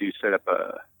plan to set up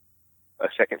a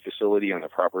second facility on the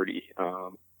property,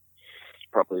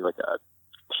 probably like a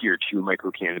tier 2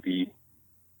 micro canopy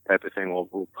type of thing.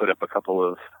 We'll put up a couple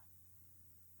of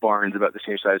barns about the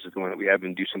same size as the one that we have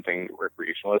and do something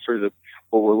recreational. That's sort of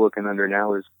what we're looking under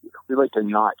now. Is we'd like to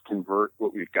not convert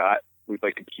what we've got. We'd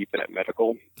like to keep it at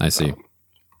medical. I see.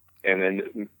 And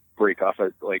then break off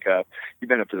you've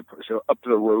been up to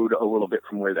the road a little bit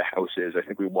from where the house is. I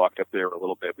think we walked up there a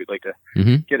little bit. We'd like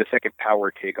to get a second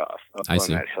power takeoff up on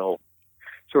that hill.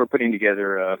 So we're putting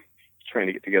together, trying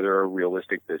to get together a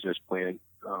realistic business plan,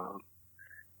 and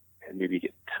maybe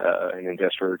get an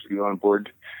investor to go on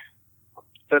board.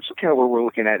 That's kind of where we're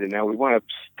looking at it now. We want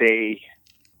to stay.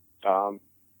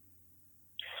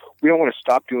 We don't want to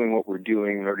stop doing what we're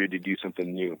doing in order to do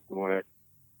something new. We want to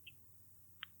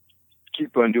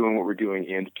keep on doing what we're doing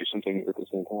and do something new at the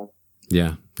same time.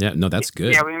 Yeah. Yeah. No, that's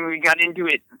good. Yeah. We got into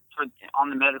it on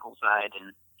the medical side,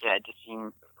 and it just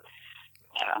seemed,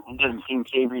 it doesn't seem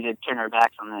savory to turn our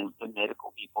backs on the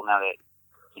medical people now that,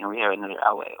 we have another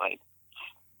outlet.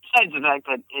 Besides the fact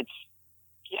that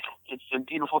it's a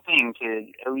beautiful thing to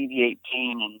alleviate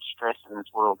pain and stress in this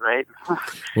world, right?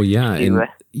 Well, yeah. And,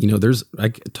 I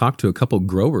talked to a couple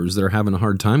growers that are having a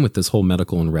hard time with this whole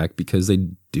medical and rec because they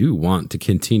do want to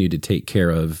continue to take care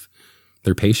of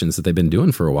their patients that they've been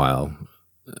doing for a while.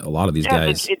 A lot of these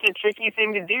guys. It's a tricky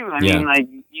thing to do. I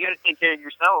mean, you got to take care of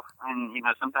yourself. And,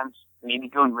 sometimes maybe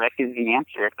going rec is the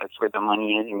answer if that's where the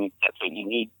money is and that's what you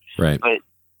need. Right. But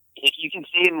if you can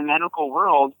stay in the medical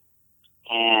world,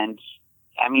 and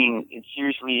I mean, it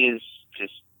seriously is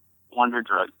just wonder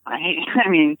drug, right? I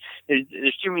mean,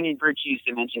 there's too many virtues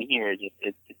to mention here.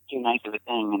 It's too nice of a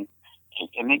thing, and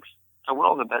it makes the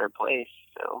world a better place.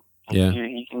 So if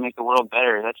you can make the world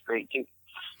better, that's great too.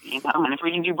 And if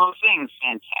we can do both things,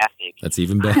 fantastic. That's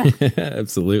even better.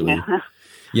 Absolutely.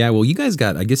 Yeah. Well, you guys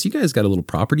got a little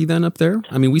property then up there.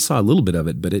 I mean, we saw a little bit of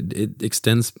it, but it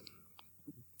extends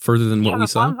further than what we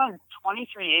saw. The farm's on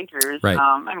 23 acres. Right.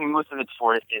 I mean, most of it's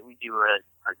forested. We do our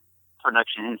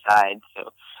production inside.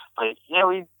 So, but yeah,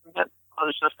 we got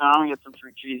other stuff going on. We got some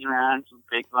fruit trees around, some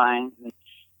grapevines, and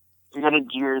we got a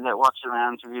deer that walks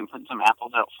around, so we can put some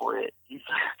apples out for it.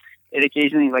 It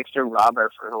occasionally likes to rob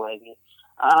our fertilizer.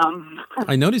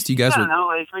 I noticed you guys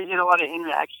we get a lot of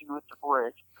interaction with the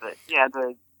forest. But yeah,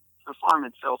 the farm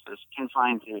itself is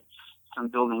confined to some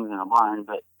buildings and a barn,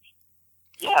 but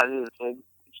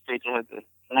it's great to have the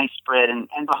nice spread. And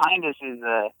behind us is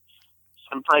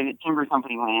some private timber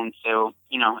company land, so,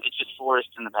 it's just forest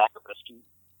in the back of us.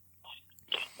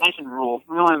 Nice and rural.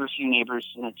 We only have a few neighbors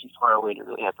not too far away to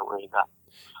really have to worry about.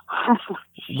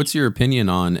 What's your opinion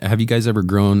on, have you guys ever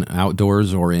grown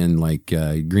outdoors or in like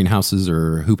greenhouses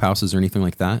or hoop houses or anything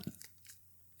like that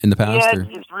in the past? Yeah,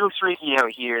 it's real tricky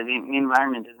out here. The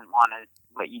environment doesn't want to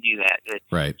let you do that.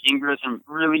 Right. You can grow some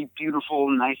really beautiful,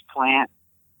 nice plant,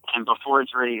 and before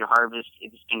it's ready to harvest,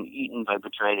 it's been eaten by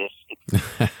botrytis.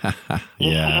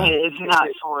 Yeah. It's not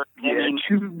for... Yeah,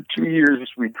 2 years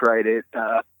we tried it,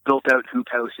 built out hoop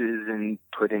houses and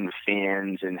put in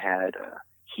fans and had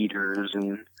heaters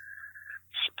and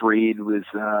sprayed with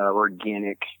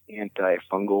organic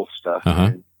antifungal stuff. Uh-huh.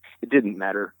 And it didn't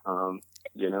matter.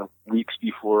 Weeks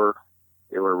before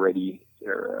they were ready,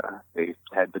 they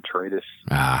had botrytis.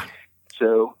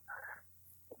 So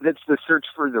that's the search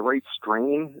for the right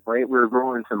strain, right? We were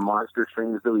growing some monster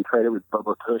strains that we tried it with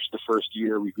Bubba Kush the first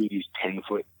year. We grew these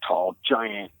 10-foot tall,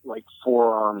 giant, like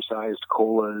forearm-sized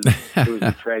colas. It was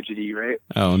a tragedy, right?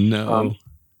 Oh, no.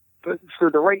 But for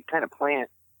the right kind of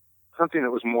plant, something that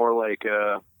was more like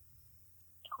a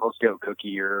Girl Scout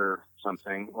cookie or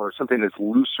something that's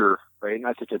looser, right?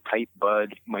 Not such a tight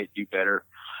bud might do better.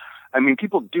 I mean,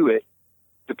 people do it.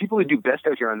 The people who do best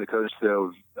out here on the coast,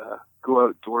 though, go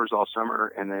outdoors all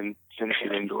summer and then finish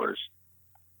it indoors.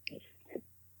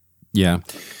 Yeah.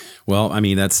 Well, I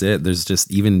mean, that's it. There's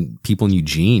just even people in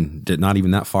Eugene, not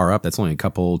even that far up. That's only a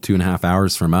couple, 2.5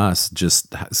 hours from us,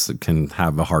 just can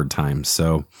have a hard time.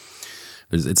 So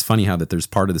it's funny how that there's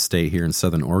part of the state here in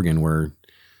Southern Oregon where,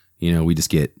 we just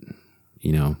get,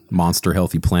 monster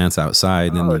healthy plants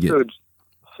outside. And then you get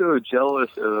so jealous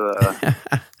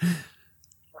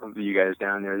of you guys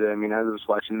down there. I mean, I was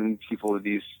watching people with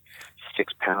these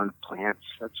 6-pound plants.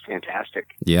 That's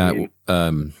fantastic. Yeah.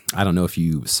 I don't know if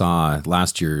you saw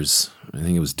last year's, I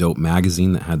think it was Dope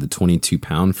Magazine that had the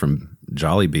 22-pound from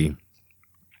Jollibee.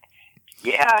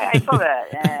 Yeah, I saw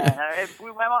that. And it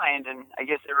blew my mind. And I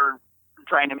guess they were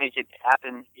trying to make it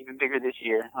happen even bigger this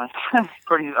year,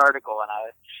 according to the article.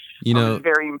 And I was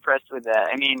very impressed with that.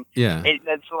 I mean,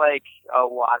 that's like a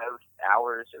lot of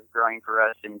hours of growing for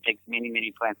us, and it takes many,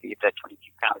 many plants to get that 22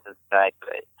 pounds inside.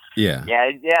 But yeah,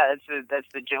 that's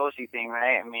the jealousy thing,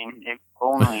 right? I mean, if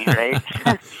only, right?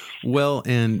 Well,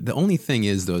 and the only thing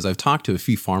is, though, is I've talked to a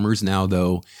few farmers now,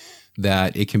 though,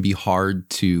 that it can be hard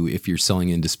to, if you're selling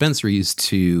in dispensaries,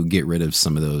 to get rid of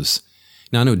some of those.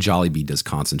 Now, I know Jollibee does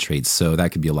concentrates, so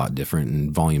that could be a lot different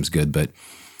and volume's good, but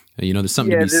there's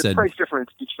something to be said. Yeah, the price difference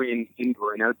between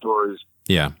indoor and outdoors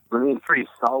remained pretty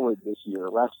solid this year.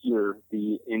 Last year,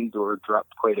 the indoor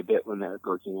dropped quite a bit when the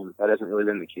outdoor came. That hasn't really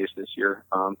been the case this year.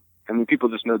 People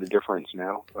just know the difference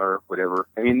now, or whatever.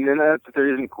 I mean, not that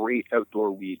there isn't great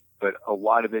outdoor weed, but a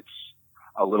lot of it's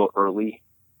a little early,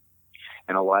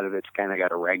 and a lot of it's kind of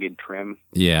got a ragged trim.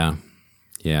 Yeah.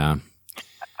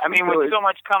 I mean, with so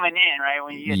much coming in, right?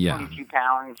 When you get 22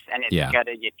 pounds and it's got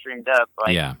to get trimmed up,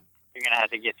 you're going to have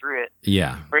to get through it.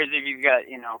 Yeah. Whereas if you've got,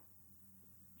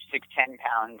 6, 10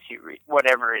 pounds,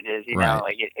 whatever it is,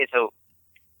 like it's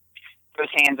those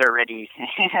hands are ready.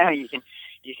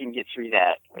 you can get through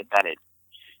that without it.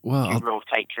 Well, real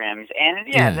tight trims.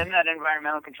 And then that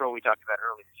environmental control we talked about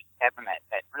earlier, just having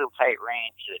that real tight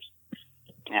range.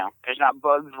 There's not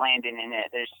bugs landing in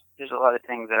it. There's a lot of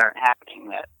things that aren't happening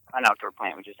that an outdoor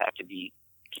plant would just have to be,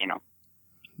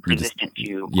 resistant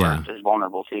to or just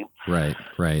vulnerable to.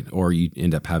 Right. Or you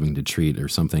end up having to treat or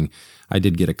something. I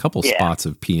did get a couple spots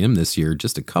of PM this year,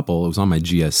 just a couple. It was on my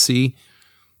GSC,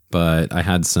 but I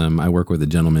had I work with a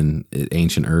gentleman at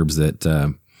Ancient Herbs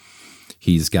that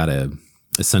he's got a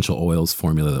essential oils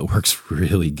formula that works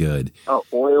really good. Oh,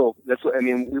 oil. That's what,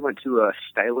 we went to a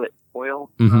Stylet oil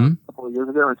a couple of years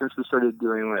ago, and since we started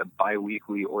doing a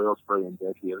bi-weekly oil spray and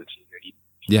deck, we haven't seen any.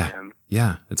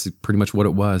 Yeah, that's pretty much what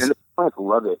it was. And the plants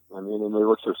love it. And they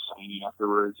look so shiny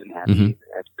afterwards and happy.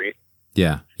 That's great.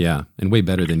 Yeah, and way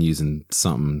better than using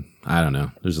something, I don't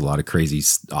know. There's a lot of crazy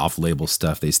off-label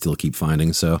stuff they still keep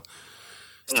finding, so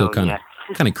still kind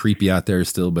of creepy out there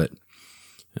still, but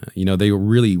they were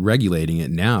really regulating it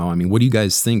now. I mean, what do you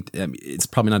guys think? It's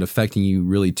probably not affecting you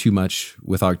really too much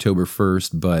with October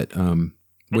 1st, but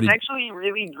it's actually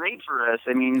really great for us.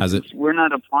 I mean, we're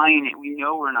not applying it. We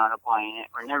know we're not applying it.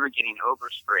 We're never getting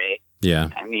overspray. Yeah.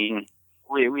 I mean,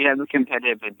 we have a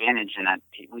competitive advantage in that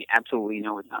we absolutely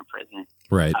know it's not present.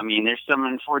 Right. I mean, there's some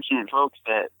unfortunate folks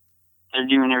that they're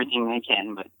doing everything they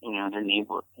can, but, their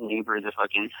neighbor, the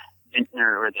fucking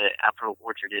vintner or the apple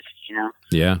orchardist,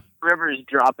 Yeah. Whoever's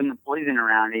dropping the poison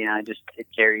around, it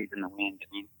carries in the wind.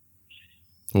 I mean,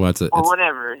 well, or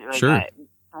whatever. Like sure.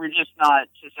 we're just not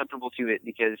susceptible to it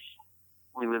because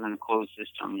we live in a closed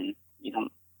system, and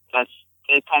that's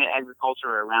the kind of agriculture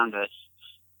around us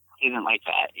isn't like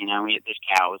that. There's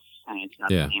cows, and it's not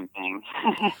the same thing.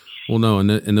 Well, no,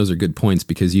 and those are good points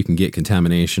because you can get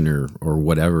contamination or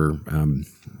whatever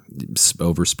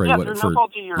overspray. Yeah, there's no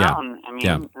fault of your own. I mean,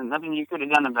 there's nothing you could have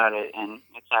done about it, and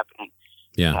it's happening.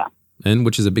 Yeah. And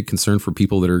which is a big concern for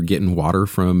people that are getting water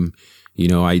from,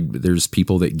 there's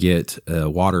people that get have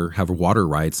water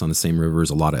rights on the same river as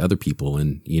a lot of other people.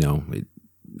 And,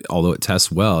 although it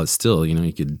tests well, it's still,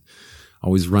 you could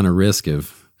always run a risk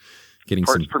of getting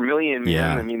parts per million, man.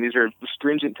 Yeah. I mean, these are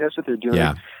stringent tests that they're doing.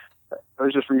 Yeah. I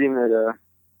was just reading that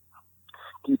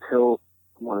Deep Hill,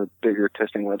 one of the bigger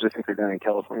testing labs, I think they're down in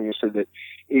California, said that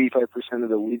 85% of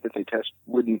the weed that they test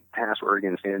wouldn't pass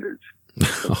Oregon standards.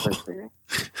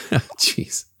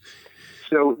 Jeez.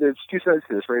 So there's two sides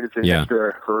to this, right? It's an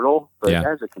extra hurdle, but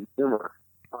as a consumer,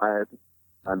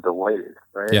 I'm delighted,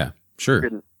 right? Yeah, sure.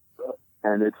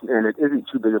 And it isn't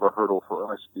too big of a hurdle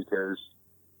for us because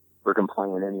we're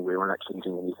compliant anyway. We're not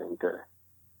changing anything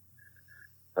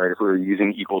right? If we were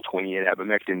using equal 28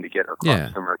 abamectin to get our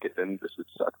crops to market, then this would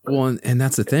suck. But well, and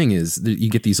that's the thing is that you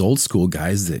get these old school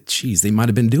guys that, geez, they might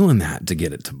have been doing that to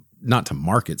get it to, not to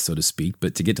market, so to speak,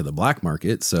 but to get to the black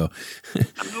market. So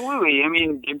absolutely. I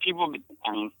mean,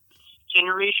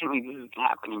 generationally this is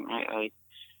happening, right? Like,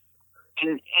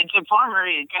 and to a farmer,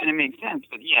 it kind of makes sense,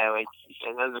 but like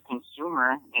as a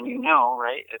consumer, then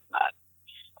right? It's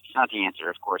not the answer,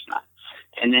 of course not.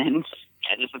 And then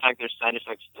just the fact there's side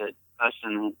effects to us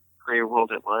and the greater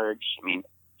world at large. I mean,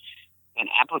 an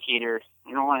applicator,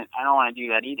 I don't want to do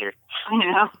that either.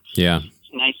 Yeah.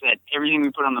 It's nice that everything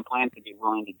we put on the plant to be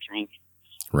willing to drink.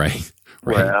 Right.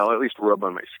 Well, at least rub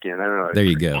on my skin. I don't know. There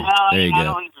you go. There you go. I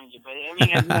don't want to drink it, but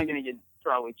I'm not going to get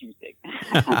probably too sick.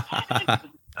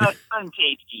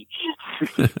 Untasty.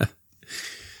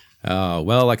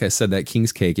 Well, like I said, that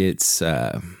King's Cake, it's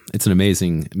an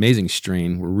amazing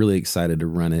strain. We're really excited to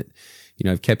run it.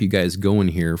 I've kept you guys going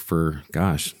here for,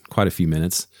 quite a few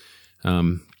minutes.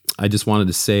 I just wanted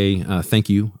to say thank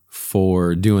you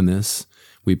for doing this.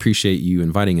 We appreciate you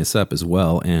inviting us up as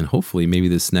well. And hopefully maybe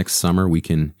this next summer we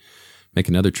can make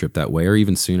another trip that way or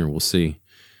even sooner. We'll see.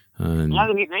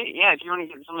 That'd be great. Yeah, if you want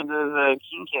to get some of those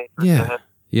King Cake.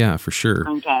 Yeah, for sure.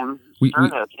 Springtime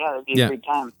startup. That'd be a great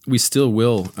time. We still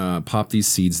will pop these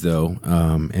seeds though,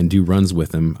 and do runs with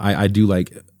them. I do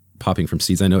like popping from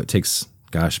seeds. I know it takes,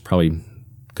 probably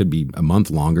could be a month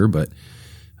longer, but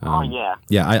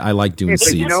I like doing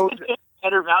seeds. There's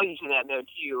better value to that though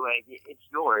too. Like it's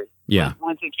yours. Yeah. Like,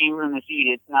 once it came from the seed,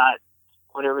 it's not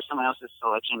whatever someone else's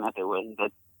selection method was.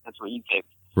 That's what you picked.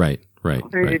 Right.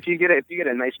 If you get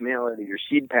a nice male out of your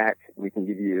seed pack, we can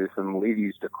give you some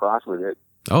ladies to cross with it.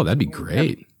 Oh, that'd be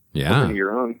great. Yeah.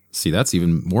 Your own. See, that's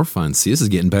even more fun. See, this is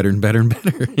getting better and better and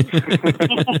better.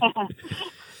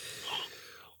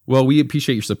 Well, we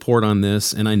appreciate your support on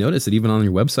this. And I noticed that even on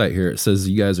your website here, it says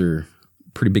you guys are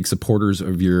pretty big supporters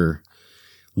of your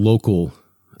local,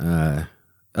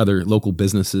 other local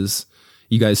businesses.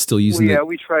 You guys still using it? Yeah,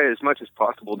 we try as much as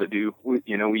possible to do. We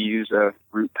use a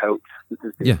root pouch. This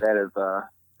is instead of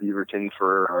Beaverton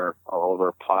for all of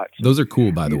our pots. Those are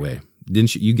cool, by the way.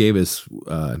 Didn't you gave us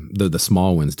the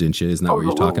small ones, didn't you? Isn't that what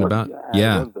you're talking about?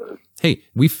 Yeah. Hey,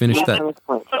 we finished that.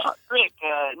 Rick,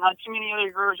 not too many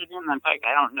other growers are doing that. In fact,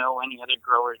 I don't know any other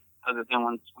growers other than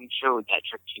ones we showed that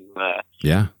trick to.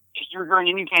 If you're growing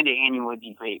any kind of annual, would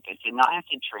be great, but to not have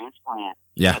to transplant.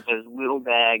 Those little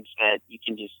bags that you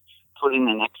can just put in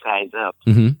the next size up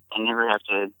and never have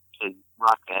to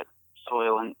rock that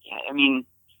soil. And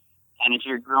and if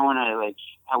you're growing like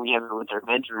how we have it with our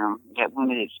bedroom, we got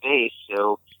limited space,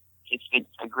 so it's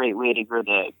a great way to grow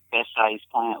the best size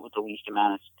plant with the least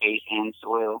amount of space and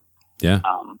soil. Yeah,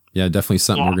 definitely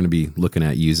something we're going to be looking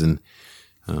at using.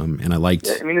 And I liked.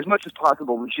 Yeah, as much as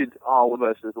possible, we should, all of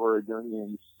us as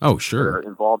Oregonians, sure, are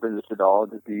involved in this at all,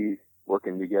 to be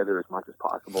working together as much as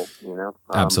possible.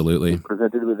 Absolutely.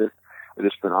 Presented with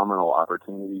this phenomenal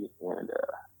opportunity, and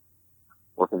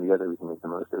working together, we can make the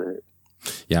most of it.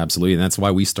 Yeah, absolutely. And that's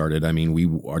why we started. We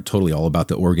are totally all about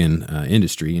the Oregon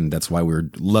industry. And that's why we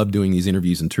love doing these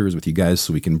interviews and tours with you guys,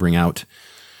 so we can bring out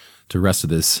to the rest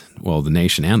of this, the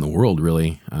nation and the world,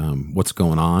 really, what's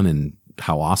going on and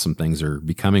how awesome things are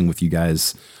becoming with you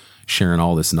guys sharing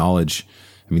all this knowledge.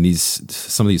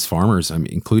 Some of these farmers,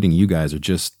 including you guys, are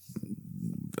just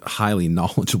highly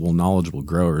knowledgeable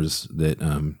growers that,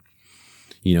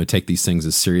 take these things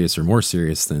as serious or more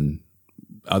serious than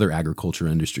other agriculture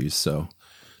industries. So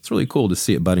it's really cool to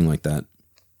see it budding like that.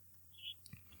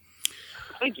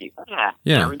 Thank you.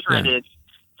 Yeah. We try to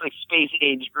like space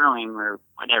age growing or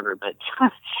whatever. But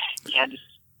yeah, just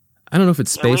I don't know if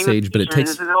it's space age, but it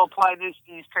takes. They'll apply these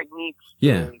techniques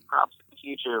Yeah. to crops in the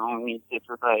future when we need to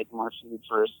provide more food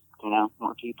for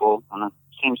more people on the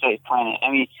same size planet.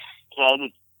 I mean, yeah,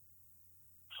 it's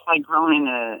like growing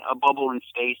in a bubble in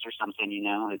space or something.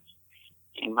 It's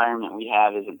the environment we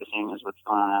have isn't the same as what's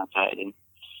going on outside, and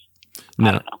No.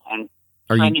 I don't know. And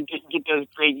trying to get those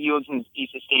great yields and be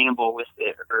sustainable with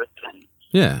the earth and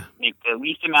make the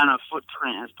least amount of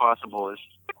footprint as possible is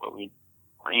what we're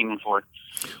aiming for.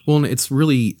 Well, and it's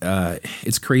really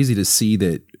it's crazy to see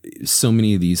that so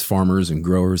many of these farmers and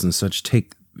growers and such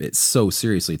take it so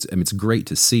seriously. It's great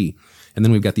to see. And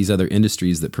then we've got these other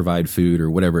industries that provide food or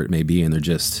whatever it may be, and they're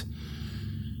just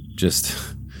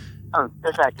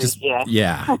the factories,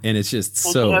 yeah, and it's just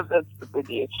so that's the big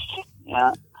deal.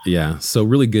 Yeah. Yeah, so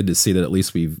really good to see that at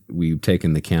least we've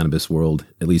taken the cannabis world,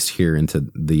 at least here,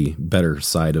 into the better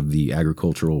side of the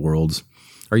agricultural worlds.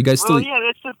 Are you guys still? Well, yeah,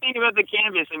 that's the thing about the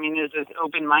cannabis. I mean, there's this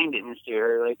open-mindedness to it,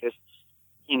 or like this,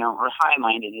 or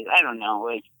high-mindedness. I don't know.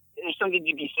 Like, there's something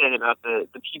to be said about the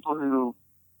people who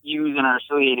use and are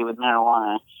affiliated with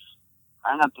marijuana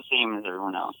are not the same as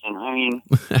everyone else. And I mean,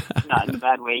 not in a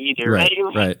bad way either, right?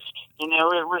 Right.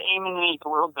 We're aiming to make the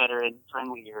world better and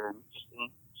friendlier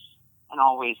and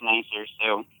always nicer.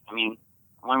 So, I mean,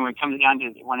 when it comes down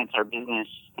to when it's our business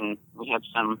and we have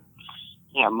some,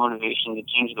 motivation to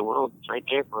change the world, it's right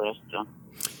there for us. So.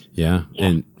 Yeah.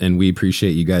 And we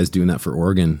appreciate you guys doing that for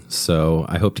Oregon. So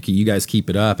I hope you guys keep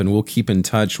it up, and we'll keep in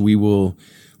touch. We will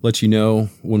let you know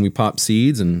when we pop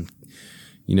seeds and,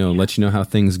 let you know how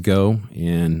things go.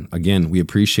 And again, we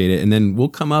appreciate it. And then we'll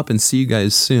come up and see you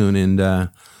guys soon and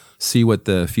see what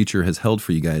the future has held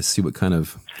for you guys, see what kind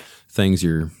of things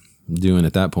you're doing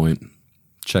at that point.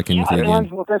 Check in with you again.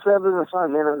 Well, thanks for having us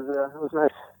on, man. It was nice.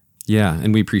 Yeah,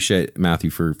 and we appreciate Matthew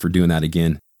for doing that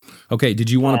again. Okay, did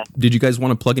you guys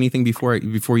want to plug anything before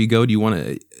you go? Do you want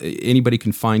to? Anybody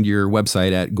can find your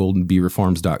website at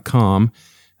goldenbeaverfarms.com.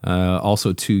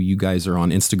 Also, too, you guys are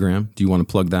on Instagram. Do you want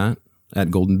to plug that at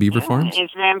Golden Beaver Farms?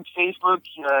 Instagram, Facebook,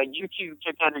 YouTube.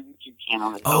 Check out our YouTube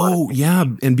channel. Oh yeah,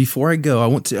 and before I go, I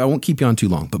won't keep you on too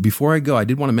long. But before I go, I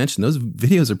did want to mention those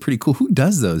videos are pretty cool. Who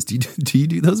does those? Do you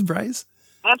do those, Bryce?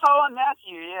 That's all on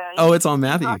Matthew. Yeah. Oh, it's on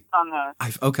Matthew.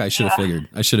 I should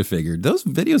have figured. Those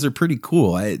videos are pretty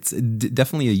cool. It's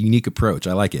definitely a unique approach.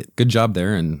 I like it. Good job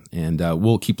there, and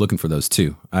we'll keep looking for those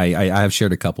too. I have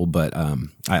shared a couple, but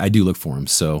I do look for them.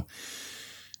 So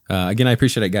again, I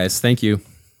appreciate it, guys. Thank you.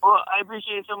 Well, I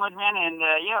appreciate it so much, man, and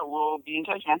we'll be in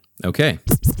touch, man. Okay.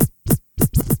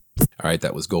 All right,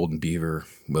 that was Golden Beaver.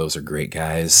 Those are great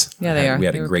guys. Yeah, they are. We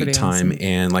had a great time,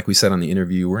 and like we said on the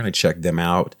interview, we're going to check them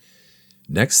out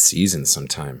next season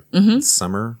sometime.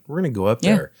 Summer, we're going to go up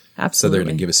there. Absolutely. So they're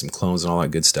going to give us some clones and all that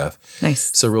good stuff.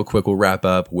 Nice. So real quick, we'll wrap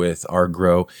up with our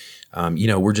grow.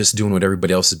 We're just doing what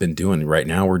everybody else has been doing. Right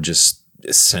now, we're just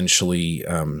essentially...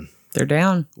 they're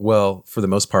down. Well, for the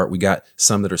most part, we got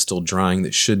some that are still drying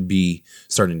that should be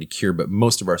starting to cure, but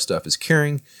most of our stuff is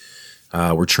curing.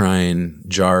 We're trying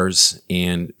jars,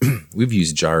 and we've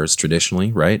used jars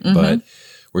traditionally, right? But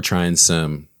we're trying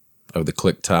some of the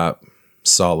click top,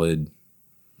 solid,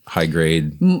 high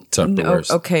grade Tupperwares.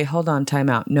 No, okay, hold on, time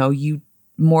out. No, you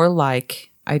more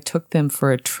like I took them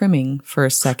for a trimming for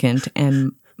a second,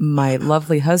 and my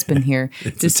lovely husband here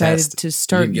decided to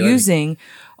start using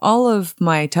all of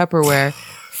my Tupperware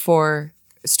for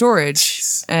storage,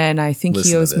 and I think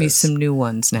he owes me some new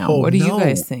ones now. What do you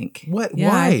guys think? What? Yeah,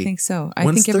 Why? I think so. I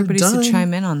think everybody should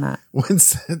chime in on that.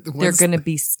 They're going to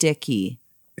be sticky.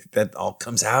 That all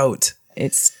comes out.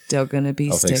 It's still going to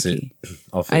be sticky.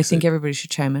 I think everybody should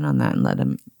chime in on that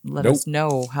and let us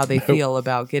know how they feel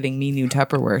about getting me new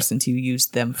Tupperware since you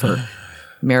used them for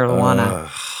marijuana.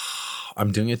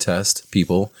 I'm doing a test,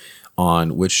 people,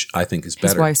 on which I think is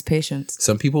better. His wife's patience.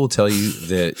 Some people will tell you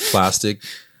that plastic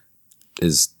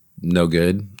is no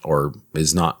good or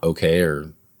is not okay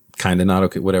or kind of not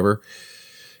okay, whatever.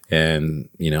 And,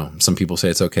 some people say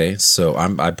it's okay. So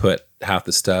I put half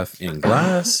the stuff in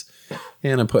glass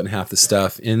and I'm putting half the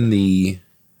stuff in the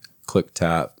click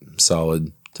tap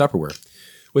solid Tupperware,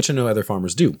 which I know other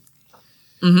farmers do.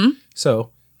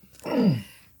 So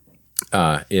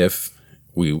if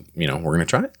we're going to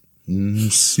try it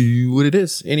and see what it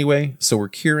is. Anyway, so we're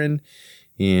curing,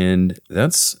 and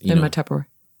that's, in my Tupperware.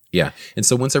 Yeah. And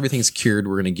so once everything's cured,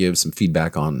 we're going to give some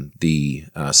feedback on the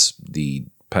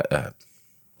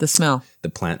smell, the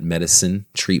plant medicine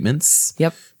treatments.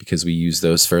 Yep. Because we use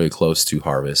those fairly close to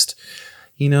harvest.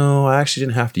 I actually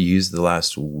didn't have to use the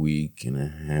last week and a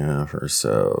half or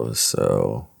so.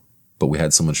 So but we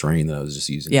had so much rain that I was just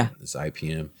using this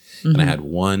IPM. Mm-hmm. And I had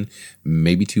 1,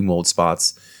 maybe 2 mold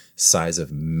spots, size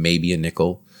of maybe a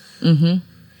nickel. Mm-hmm.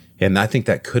 And I think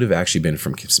that could have actually been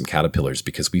from some caterpillars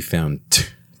because we found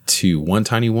 2, 1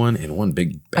 tiny one and 1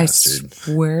 big bastard. I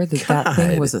swear that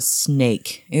thing was a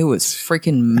snake. It was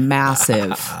freaking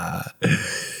massive.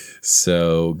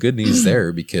 So good news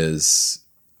there, because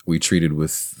we treated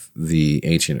with the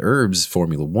Ancient Herbs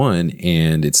Formula 1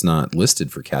 and it's not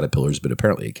listed for caterpillars, but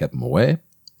apparently it kept them away.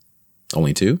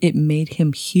 Only 2. It made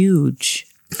him huge.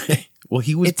 Well,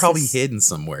 he was probably hidden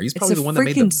somewhere. He's probably the one that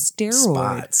made the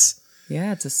spots.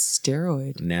 Yeah, it's a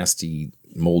steroid. Nasty,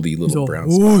 moldy little brown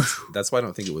spots. That's why I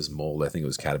don't think it was mold. I think it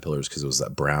was caterpillars because it was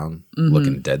that brown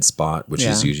looking dead spot, which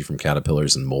is usually from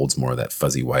caterpillars, and mold's more of that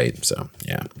fuzzy white. So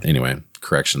yeah. Anyway,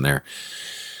 correction there.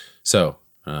 So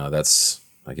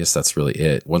I guess that's really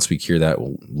it. Once we cure that,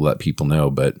 we'll let people know.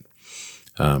 But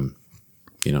I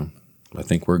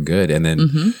think we're good. And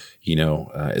then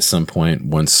at some point,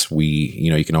 once we,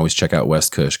 you can always check out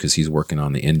West Kush because he's working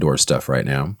on the indoor stuff right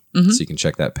now. So you can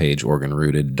check that page,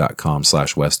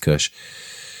 OregonRooted.com/West Kush,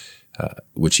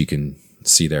 which you can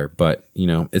see there. But,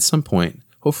 at some point,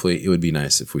 hopefully it would be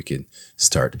nice if we could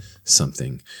start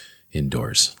something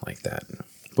indoors like that.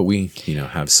 But we,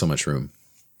 have so much room.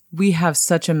 We have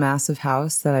such a massive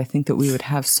house that I think that we would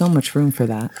have so much room for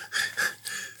that.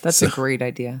 That's a great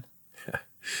idea.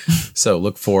 So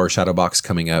look for Shadowbox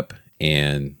coming up,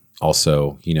 and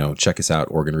also, check us out,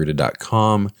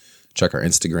 OregonRooted.com. Check our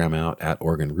Instagram out at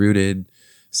OregonRooted.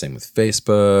 Same with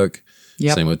Facebook.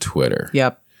 Yep. Same with Twitter.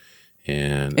 Yep.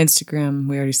 And Instagram,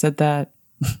 we already said that.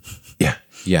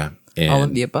 Yeah. And all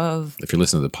of the above. If you're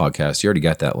listening to the podcast, you already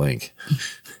got that link.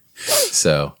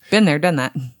 So been there, done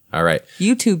that. All right.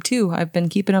 YouTube too. I've been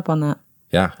keeping up on that.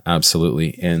 Yeah,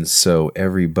 absolutely. And so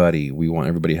we want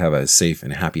everybody to have a safe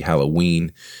and happy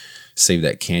Halloween. Save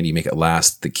that candy, make it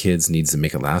last. The kids needs to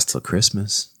make it last till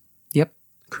Christmas. Yep.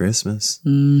 Christmas.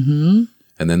 Mm-hmm.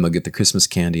 And then they'll get the Christmas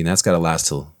candy, and that's got to last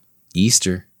till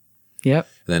Easter. Yep.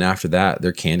 And then after that,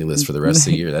 they're candyless for the rest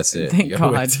of the year. That's it. Thank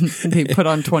God. They put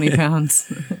on 20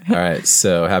 pounds. All right.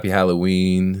 So happy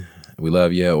Halloween. We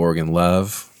love you. Oregon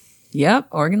love. Yep.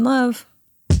 Oregon love.